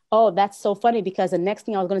financially? Oh, that's so funny, because the next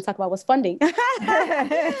thing I was going to talk about was funding.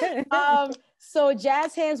 So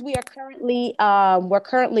Jazz Hands, we're currently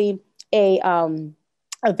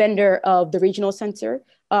a vendor of the regional center.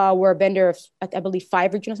 We're a vendor of, I believe,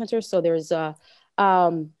 5 regional centers. So there's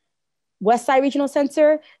West Side Regional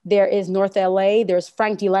Center, there is North LA, there's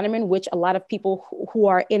Frank D. Lennerman, which a lot of people who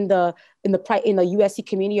are in the USC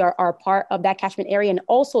community are part of that catchment area, and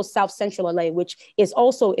also South Central LA, which is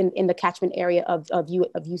also in the catchment area of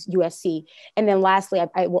USC. And then lastly,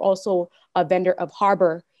 we're also a vendor of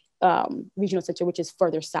Harbor Regional Center, which is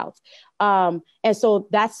further south. And so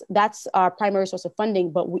that's our primary source of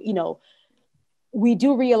funding. But we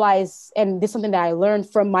do realize, and this is something that I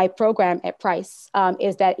learned from my program at Price,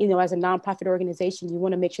 is that, as a nonprofit organization, you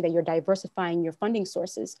want to make sure that you're diversifying your funding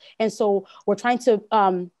sources. And so we're trying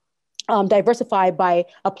to diversify by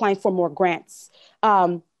applying for more grants.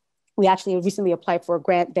 We actually recently applied for a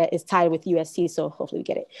grant that is tied with USC, so hopefully we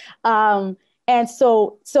get it. And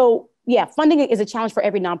so yeah, funding is a challenge for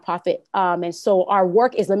every nonprofit. And so our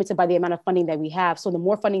work is limited by the amount of funding that we have. So the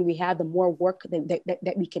more funding we have, the more work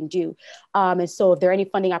that we can do. And so if there are any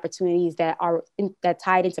funding opportunities that are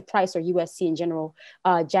tied into Price or USC in general,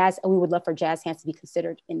 we would love for Jazz Hands to be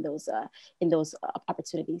considered in those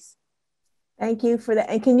opportunities. Thank you for that.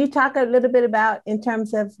 And can you talk a little bit about, in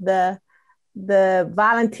terms of the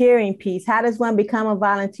volunteering piece, how does one become a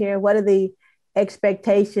volunteer? What are the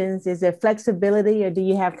expectations? Is there flexibility, or do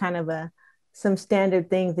you have kind of some standard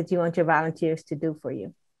things that you want your volunteers to do for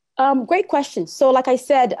you? Great question. So like I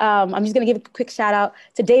said, I'm just going to give a quick shout out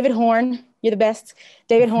to David Horn. You're the best.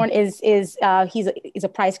 David Horn is he's a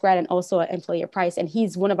Price grad and also an employee at Price, and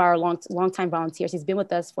he's one of our longtime volunteers. He's been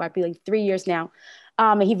with us for, I believe, 3 years now.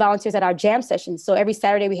 And he volunteers at our jam sessions. So every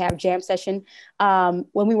Saturday we have jam session. When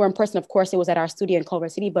we were in person, of course, it was at our studio in Culver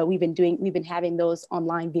City, but we've been having those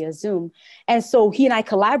online via Zoom. And so he and I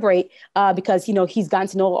collaborate because, he's gotten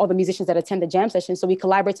to know all the musicians that attend the jam session. So we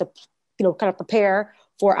collaborate to, kind of prepare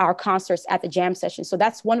for our concerts at the jam session. So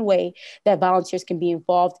that's one way that volunteers can be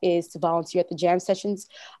involved, is to volunteer at the jam sessions.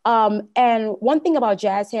 And one thing about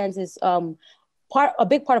Jazz Hands is a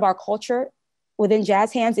big part of our culture within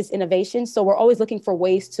Jazz Hands is innovation. So we're always looking for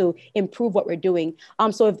ways to improve what we're doing.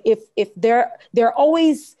 So if there are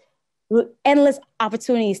always endless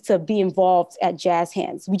opportunities to be involved at Jazz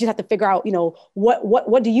Hands. We just have to figure out,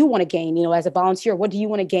 what do you want to gain, as a volunteer? What do you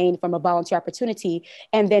want to gain from a volunteer opportunity?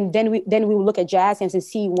 And then we will look at Jazz Hands and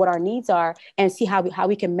see what our needs are, and see how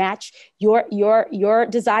we can match your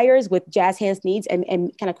desires with Jazz Hands needs, and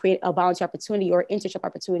kind of create a volunteer opportunity or internship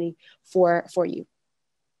opportunity for you.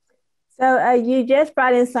 So you just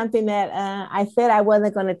brought in something that I said I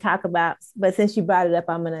wasn't going to talk about, but since you brought it up,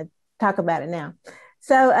 I'm going to talk about it now.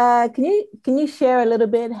 So can you share a little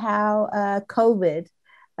bit how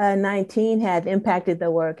COVID-19 has impacted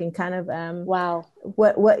the work, and kind of wow,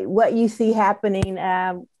 what you see happening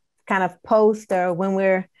kind of post, or when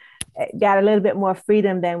we're got a little bit more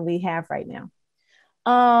freedom than we have right now?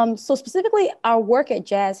 So specifically our work at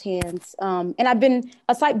Jazz Hands, and I've been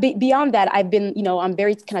beyond that, I've been, I'm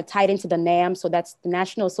very kind of tied into the NAM. So that's the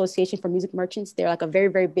National Association for Music Merchants. They're like a very,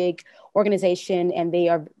 very big organization, and they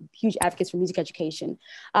are huge advocates for music education.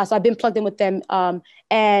 So I've been plugged in with them.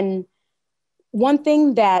 And one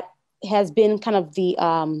thing that has been kind of the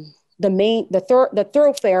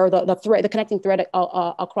thoroughfare, the connecting thread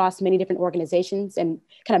across many different organizations and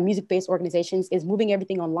kind of music-based organizations is moving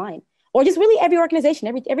everything online. Or just really every organization,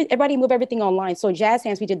 everybody move everything online. So Jazz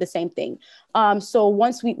Hands, we did the same thing. So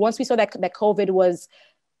once we saw that COVID was,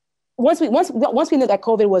 once we knew that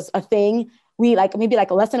COVID was a thing, we maybe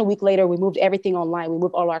less than a week later, we moved everything online. We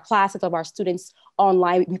moved all our classes of our students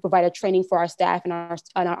online. We provided training for our staff and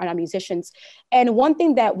our musicians. And one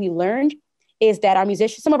thing that we learned is that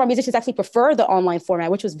some of our musicians actually prefer the online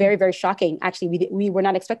format, which was very, very shocking. Actually, we were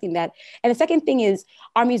not expecting that. And the second thing is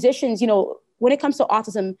our musicians, when it comes to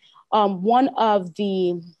autism, one of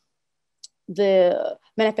the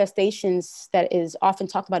manifestations that is often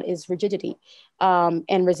talked about is rigidity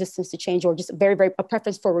and resistance to change, or just very, very a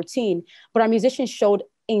preference for routine. But our musicians showed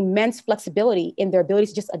immense flexibility in their ability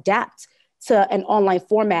to just adapt to an online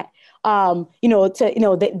format. They got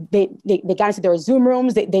into their Zoom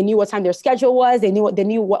rooms. They knew what time their schedule was. They knew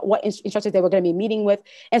what instructors they were going to be meeting with.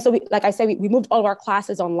 And so, like I said, we moved all of our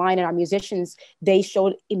classes online, and our musicians, they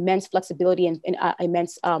showed immense flexibility and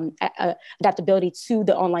immense adaptability to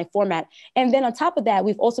the online format. And then on top of that,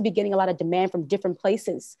 we've also been getting a lot of demand from different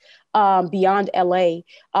places beyond LA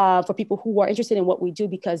for people who are interested in what we do,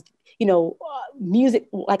 because, music,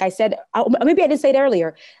 like I said, maybe I didn't say it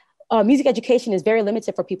earlier, music education is very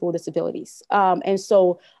limited for people with disabilities. And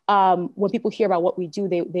so when people hear about what we do,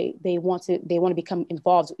 they want to become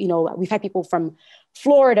involved. We've had people from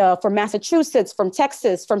Florida, from Massachusetts, from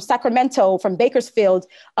Texas, from Sacramento, from Bakersfield,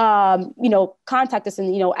 contact us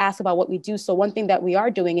and, ask about what we do. So one thing that we are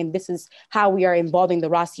doing, and this is how we are involving the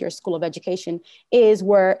Rossier School of Education, is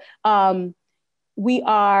where we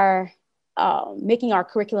are making our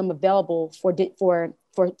curriculum available for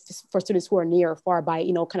students who are near or far by,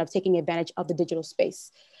 kind of taking advantage of the digital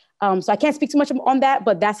space. So I can't speak too much on that,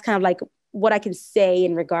 but that's kind of like what I can say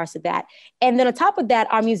in regards to that. And then on top of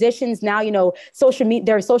that, our musicians now, their social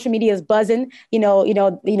media is buzzing, they're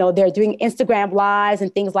doing Instagram lives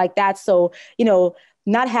and things like that. So,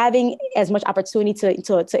 not having as much opportunity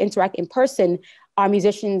to interact in person, our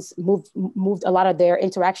musicians moved a lot of their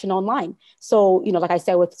interaction online. So, like I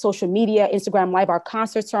said, with social media, Instagram Live, our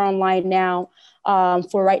concerts are online now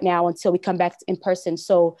for right now until we come back in person.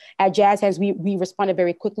 So at Jazz Hands, we responded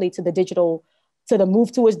very quickly to the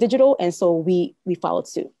move towards digital. And so we followed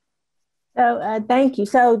suit. So thank you.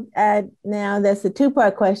 So now that's a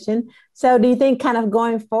two-part question. So do you think kind of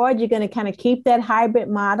going forward, you're going to kind of keep that hybrid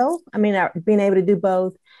model? I mean, being able to do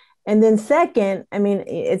both. And then second, I mean,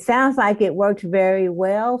 it sounds like it worked very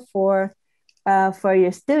well for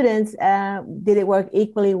your students. Did it work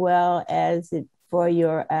equally well as it for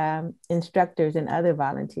your instructors and other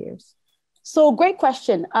volunteers? So great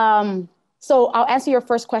question. So I'll answer your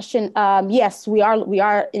first question. Yes, we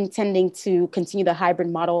are intending to continue the hybrid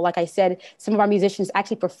model. Like I said, some of our musicians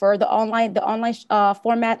actually prefer the online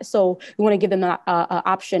format. So we want to give them an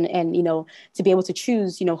option, and to be able to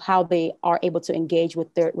choose how they are able to engage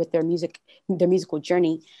with their musical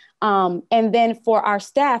journey. And then for our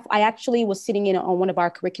staff, I actually was sitting in on one of our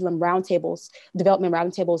curriculum development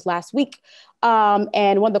roundtables last week.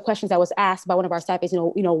 And one of the questions that was asked by one of our staff is,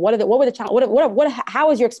 what were the challenges? How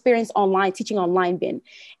has your experience teaching online been?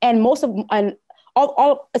 And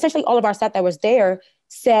essentially all of our staff that was there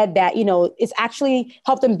said that, it's actually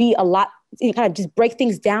helped them be a lot, kind of just break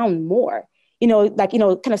things down more.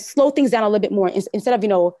 Kind of slow things down a little bit more instead of,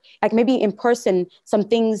 like maybe in person, some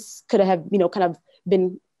things could have, kind of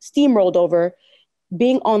been steamrolled over.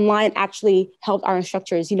 Being online actually helped our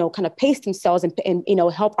instructors, kind of pace themselves and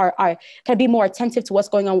help our kind of be more attentive to what's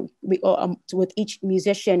going on with each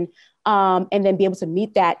musician, and then be able to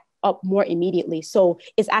meet that up more immediately. So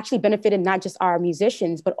it's actually benefited not just our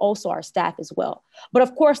musicians, but also our staff as well. But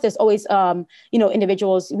of course, there's always,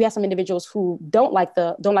 individuals. We have some individuals who don't like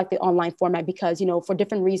the online format because, for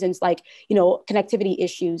different reasons, like, connectivity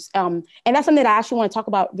issues. And that's something that I actually want to talk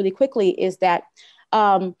about really quickly is that,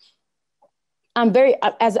 I'm very,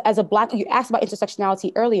 as a Black, you asked about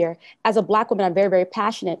intersectionality earlier. As a Black woman, I'm very, very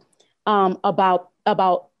passionate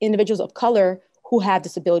about individuals of color who have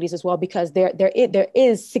disabilities as well, because there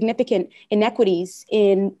is significant inequities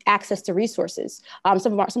in access to resources.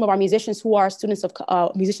 Some of our musicians who are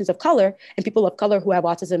musicians of color and people of color who have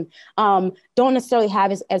autism don't necessarily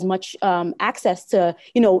have as much access to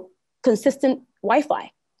consistent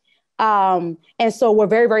Wi-Fi. And so we're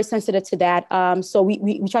very, very sensitive to that. So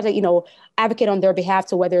we try to, advocate on their behalf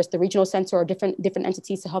to whether it's the regional center or different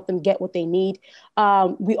entities to help them get what they need.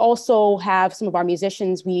 We also have some of our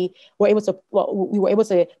musicians, we were able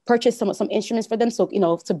to purchase some instruments for them. So,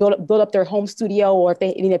 to build up their home studio, or if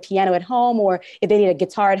they need a piano at home, or if they need a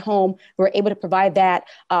guitar at home, we're able to provide that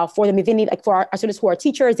for them. If they need, like for our students who are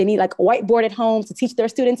teachers, they need like a whiteboard at home to teach their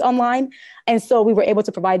students online. And so we were able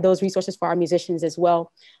to provide those resources for our musicians as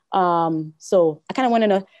well. So I kind of went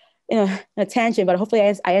in a tangent, but hopefully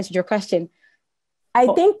I answered your question. I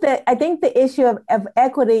think the issue of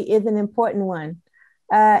equity is an important one.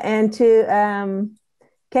 Can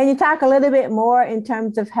you talk a little bit more in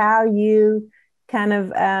terms of how you kind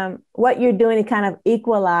of what you're doing to kind of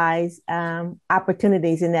equalize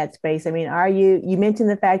opportunities in that space? I mean, you mentioned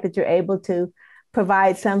the fact that you're able to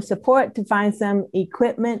provide some support to find some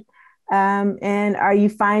equipment. And are you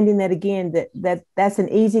finding that, again, that's an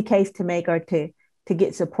easy case to make, or to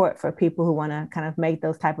get support for people who want to kind of make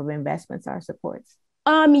those type of investments or supports?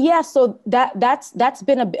 Yeah, so that's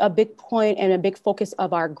been a big point and a big focus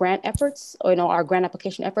of our grant efforts, or our grant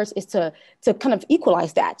application efforts, is to kind of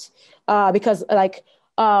equalize that, because like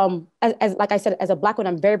I said, as a Black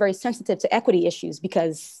woman, I'm very, very sensitive to equity issues,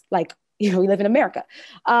 because we live in America,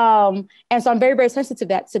 and so I'm very, very sensitive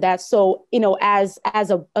to that. So as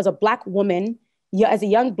a Black woman, as a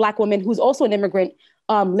young Black woman who's also an immigrant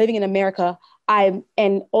living in America, and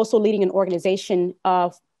also leading an organization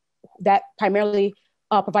that primarily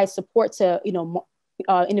provides support to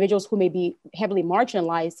individuals who may be heavily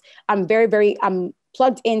marginalized. I'm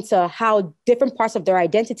plugged into how different parts of their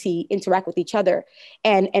identity interact with each other,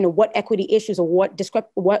 and what equity issues or what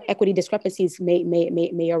equity discrepancies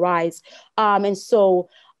may arise. And so,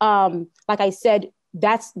 like I said,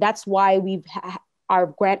 that's why our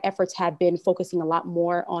grant efforts have been focusing a lot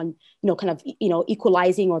more on,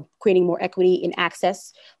 equalizing or creating more equity in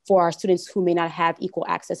access for our students who may not have equal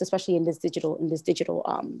access, especially in this digital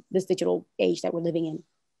age that we're living in.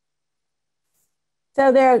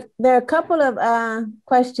 So there are a couple of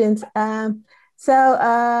questions. Laura's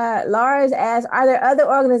asked, are there other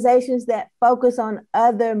organizations that focus on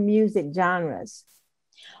other music genres?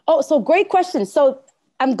 Oh, so great question. So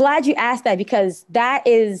I'm glad you asked that, because that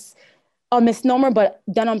is a misnomer, but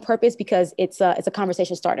done on purpose, because it's a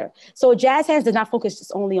conversation starter. So Jazz Hands does not focus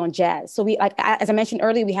just only on jazz. So as I mentioned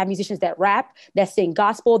earlier, we have musicians that rap, that sing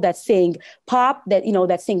gospel, that sing pop, that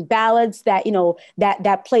sing ballads, that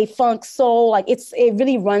play funk, soul. It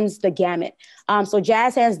really runs the gamut. So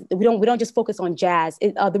Jazz Hands, we don't just focus on jazz.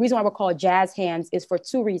 The reason why we're called Jazz Hands is for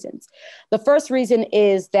two reasons. The first reason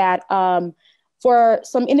is that for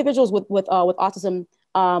some individuals with autism,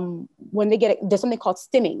 when there's something called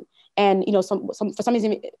stimming. And for some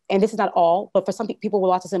reason, and this is not all, but for some people with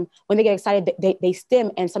autism, when they get excited, they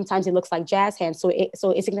stim, and sometimes it looks like jazz hands. So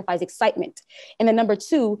it signifies excitement. And then number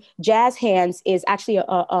two, Jazz Hands is actually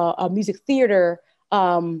a music theater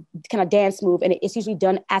kind of dance move, and it's usually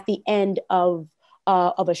done at the end of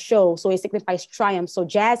a show. So it signifies triumph. So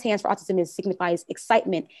Jazz Hands for Autism signifies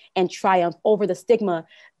excitement and triumph over the stigma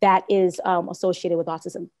that is associated with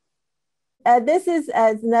autism. This is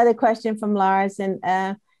another question from Lars,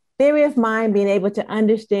 and theory of mind, being able to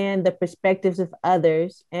understand the perspectives of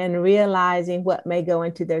others and realizing what may go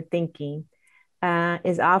into their thinking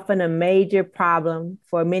is often a major problem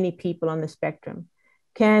for many people on the spectrum.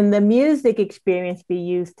 Can the music experience be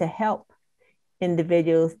used to help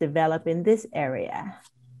individuals develop in this area?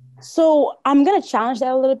 So I'm going to challenge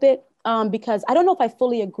that a little bit, because I don't know if I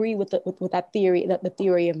fully agree with that theory, the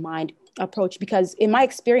theory of mind approach, because in my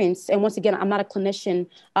experience, and once again, I'm not a clinician,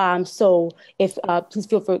 so if please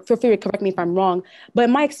feel free to correct me if I'm wrong, but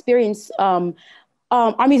in my experience, our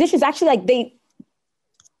musicians actually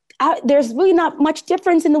there's really not much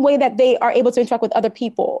difference in the way that they are able to interact with other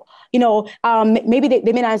people. Maybe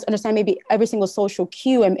they may not understand maybe every single social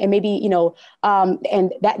cue, and maybe,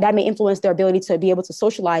 and that may influence their ability to be able to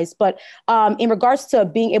socialize. But in regards to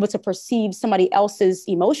being able to perceive somebody else's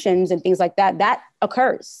emotions and things like that, that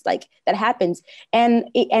occurs, that happens. And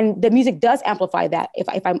the music does amplify that, if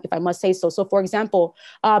I must say so. So for example,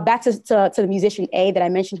 back to the musician A that I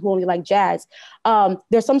mentioned, who only liked jazz,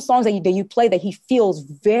 there's some songs that you play that he feels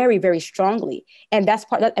very, very strongly. And that's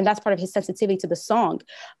part of his sensitivity to the song.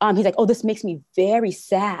 He's like, oh, this makes me very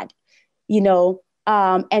sad, and to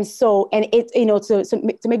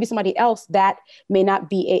maybe somebody else that may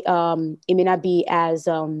not be it may not be as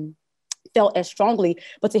felt as strongly,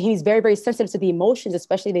 but to him, he's very, very sensitive to the emotions,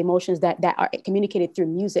 especially the emotions that are communicated through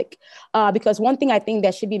music. Because one thing I think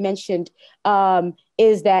that should be mentioned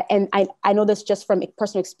is that, and I know this just from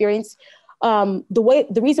personal experience,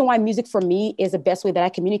 the reason why music for me is the best way that I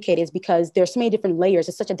communicate is because there's so many different layers.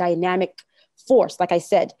 It's such a dynamic force. Like I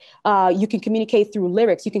said, you can communicate through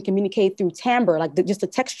lyrics. You can communicate through timbre, like just the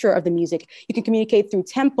texture of the music. You can communicate through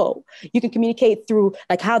tempo. You can communicate through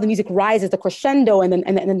like how the music rises, the crescendo, and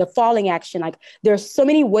then the falling action. Like there's so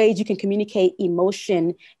many ways you can communicate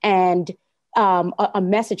emotion and a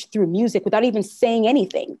message through music without even saying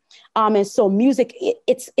anything. And so music,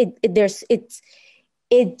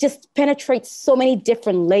 it just penetrates so many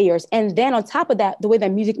different layers. And then on top of that, the way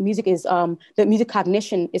that music is, the music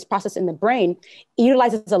cognition is processed in the brain, it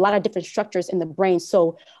utilizes a lot of different structures in the brain.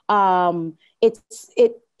 So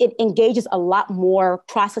it engages a lot more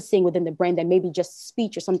processing within the brain that maybe just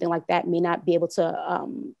speech or something like that may not be able to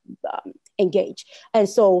engage. And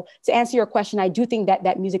so to answer your question, I do think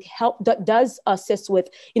that music does assist with,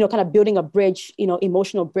 kind of building a bridge,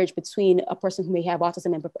 emotional bridge between a person who may have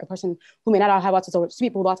autism and a person who may not have autism, or to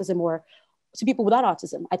people with autism or to people without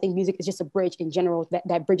autism. I think music is just a bridge in general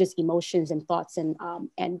that bridges emotions and thoughts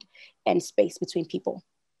and space between people.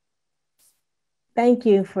 Thank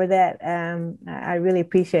you for that. I really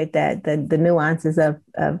appreciate that, the nuances of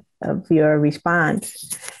your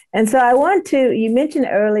response. And so you mentioned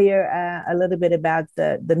earlier a little bit about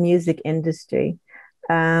the music industry.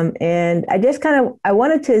 And I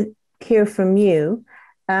wanted to hear from you.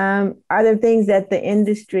 Are there things that the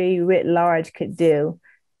industry writ large could do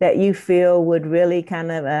that you feel would really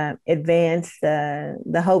kind of advance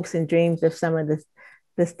the hopes and dreams of some of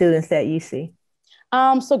the students that you see?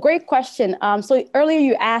 So great question. So earlier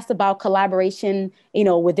you asked about collaboration,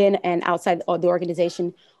 within and outside of the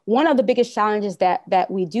organization. One of the biggest challenges that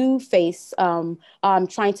we do face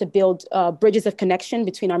trying to build bridges of connection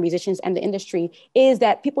between our musicians and the industry is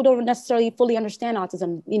that people don't necessarily fully understand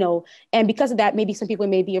autism, and because of that, maybe some people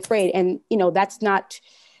may be afraid, and, that's not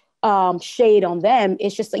shade on them.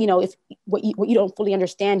 It's just, if what you don't fully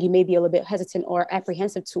understand, you may be a little bit hesitant or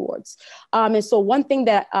apprehensive towards. And so one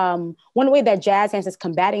way that Jazz Hands is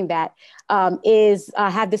combating that is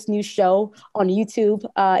have this new show on YouTube.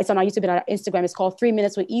 It's on our YouTube and our Instagram. It's called 3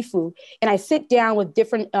 Minutes with Ifu. And I sit down with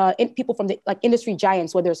different people from the industry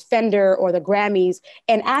giants, whether it's Fender or the Grammys,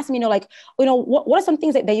 and ask them, what are some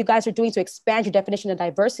things that you guys are doing to expand your definition of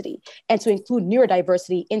diversity and to include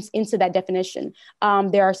neurodiversity into that definition?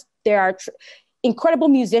 There are incredible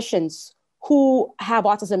musicians who have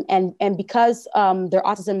autism, and because their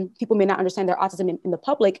autism, people may not understand their autism in the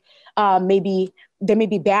public. Maybe there may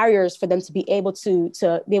be barriers for them to be able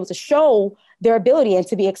to show their ability and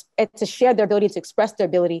to share their ability, to express their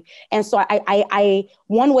ability. And so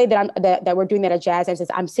one way that we're doing that at Jazz Hands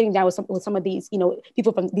is I'm sitting down with some of these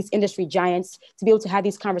people from these industry giants to be able to have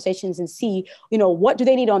these conversations and see what do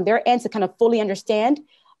they need on their end to kind of fully understand.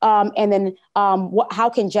 And then how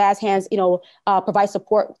can Jazz Hands, provide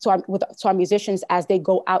support to our musicians as they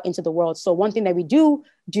go out into the world? So one thing that we do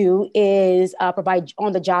is provide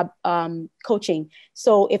on-the-job coaching.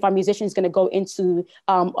 So if our musician is going to go into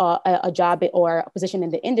a job or a position in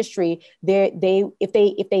the industry,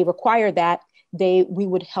 if they require that, we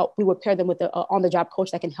would pair them with an on-the-job coach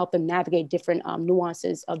that can help them navigate different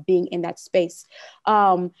nuances of being in that space.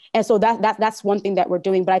 And so that's one thing that we're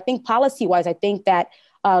doing. But I think policy-wise, I think that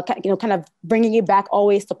kind of bringing it back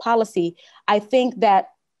always to policy, I think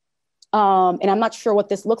that, and I'm not sure what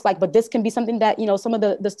this looks like, but this can be something that, some of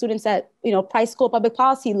the students at, Price School of Public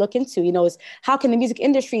Policy look into, is how can the music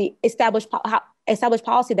industry establish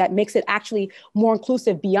policy that makes it actually more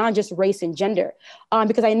inclusive beyond just race and gender?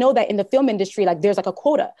 Because I know that in the film industry, there's a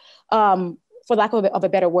quota, for lack of a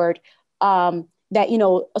better word, that,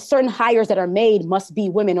 certain hires that are made must be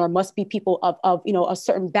women or must be people of a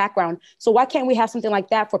certain background. So why can't we have something like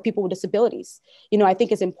that for people with disabilities? I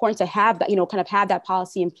think it's important to have that, kind of have that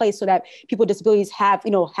policy in place so that people with disabilities have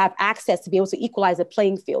access to be able to equalize the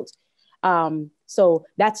playing field. So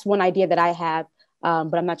that's one idea that I have,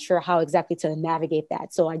 but I'm not sure how exactly to navigate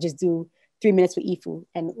that. So I just do 3 minutes with Ifu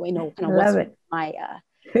and, kind of what's my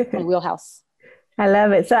wheelhouse. I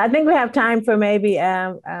love it. So I think we have time for maybe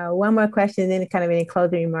one more question, and then kind of any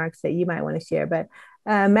closing remarks that you might want to share. But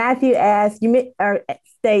Matthew asks, you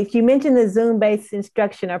mentioned the Zoom-based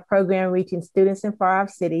instruction or program reaching students in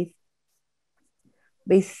far-off cities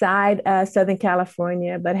beside Southern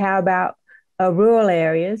California, but how about rural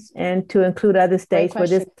areas and to include other states where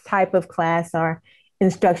this type of class or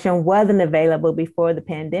instruction wasn't available before the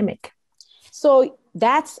pandemic? So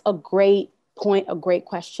that's a great point, a great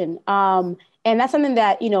question. And that's something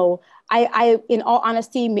that, in all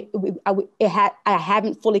honesty, I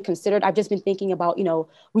haven't fully considered. I've just been thinking about,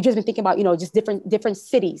 we've just been thinking about, just different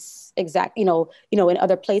cities, in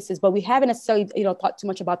other places, but we haven't necessarily, thought too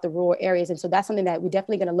much about the rural areas. And so that's something that we're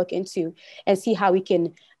definitely going to look into and see how we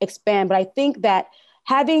can expand. But I think that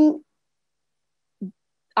having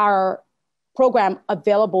our program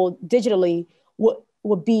available digitally will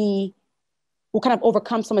kind of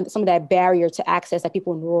overcome some of that barrier to access that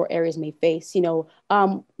people in rural areas may face.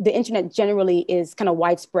 The internet generally is kind of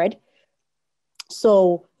widespread.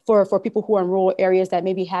 So for people who are in rural areas that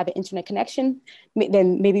maybe have an internet connection,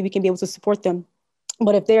 then maybe we can be able to support them.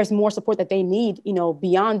 But if there's more support that they need,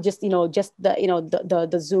 beyond just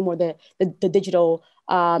the Zoom or the digital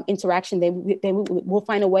interaction, then we'll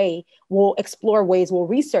find a way. We'll explore ways. We'll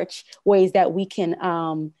research ways that we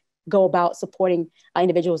can go about supporting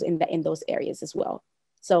individuals in those areas as well.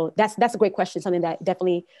 So that's a great question. Something that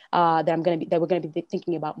definitely that we're gonna be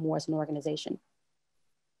thinking about more as an organization.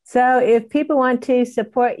 So if people want to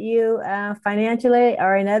support you financially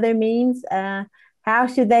or in other means, how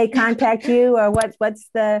should they contact you, or what's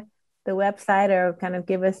the website, or kind of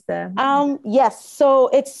give us the... Yes, so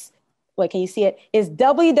it's, can you see it? It's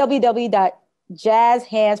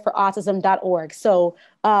www.jazzhandsforautism.org. So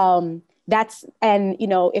that's, and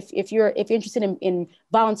if you're interested in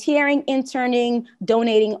volunteering, interning,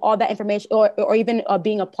 donating, all that information, or even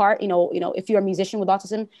being a part, if you're a musician with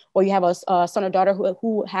autism, or you have a son or daughter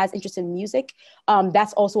who has interest in music,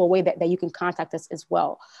 that's also a way that you can contact us as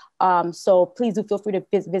well. So please do feel free to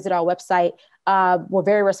visit our website. We're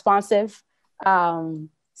very responsive.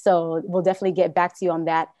 So we'll definitely get back to you on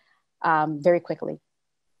that very quickly.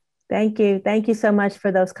 Thank you. Thank you so much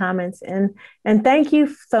for those comments. And thank you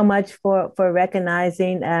so much for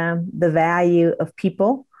recognizing the value of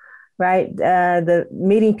people, right? The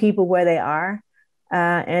meeting people where they are,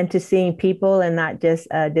 and to seeing people and not just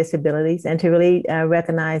disabilities, and to really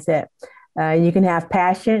recognize that you can have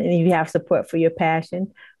passion, and if you have support for your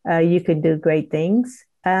passion, you can do great things.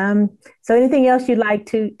 So anything else you'd like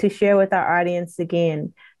to share with our audience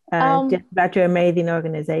again, just about your amazing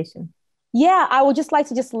organization? Yeah, I would just like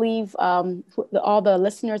to leave all the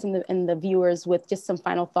listeners and the viewers with just some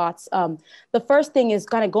final thoughts. The first thing is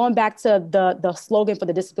kind of going back to the slogan for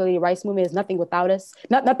the disability rights movement is nothing without us,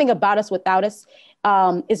 nothing about us without us.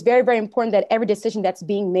 It's very, very important that every decision that's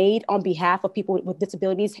being made on behalf of people with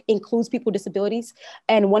disabilities includes people with disabilities.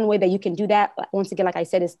 And one way that you can do that, once again, like I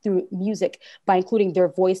said, is through music, by including their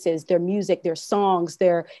voices, their music, their songs,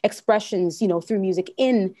 their expressions, through music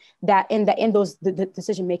in those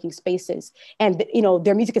decision-making spaces. And,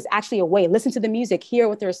 their music is actually a way. Listen to the music, hear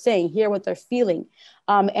what they're saying, hear what they're feeling,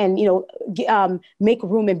 and, make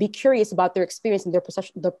room and be curious about their experience and their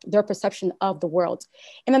perception of the world.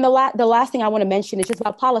 And then the last thing I want to mention is just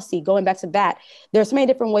about policy. Going back to that, there are so many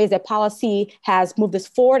different ways that policy has moved us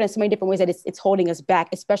forward, and so many different ways that it's holding us back,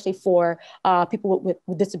 especially for people with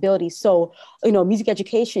disabilities. So, music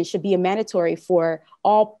education should be a mandatory for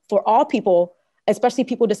all people, especially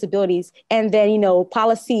people with disabilities, and then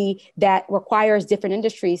policy that requires different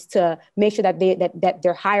industries to make sure that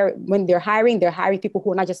they're hiring people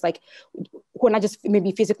who are not just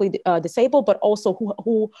maybe physically disabled, but also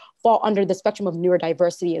who fall under the spectrum of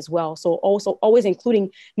neurodiversity as well. So also always including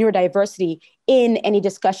neurodiversity in any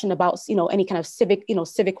discussion about any kind of civic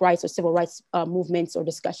rights or civil rights movements or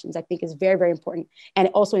discussions, I think is very, very important. And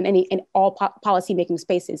also in all policy making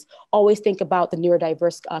spaces, always think about the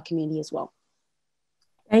neurodiverse community as well.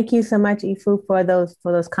 Thank you so much, Ifu, for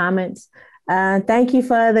those comments. Thank you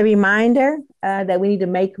for the reminder that we need to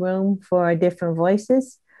make room for different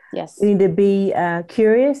voices. Yes. We need to be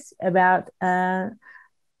curious about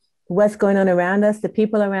what's going on around us, the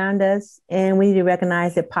people around us, and we need to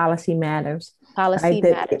recognize that policy matters. Policy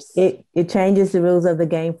matters. It changes the rules of the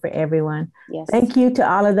game for everyone. Yes. Thank you to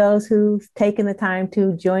all of those who've taken the time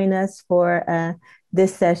to join us for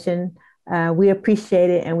this session. We appreciate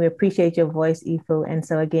it, and we appreciate your voice, Ifu. And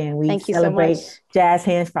so again, we celebrate Jazz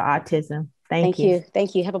Hands for Autism. Thank you.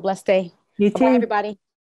 Thank you. Have a blessed day. You too. Bye, everybody.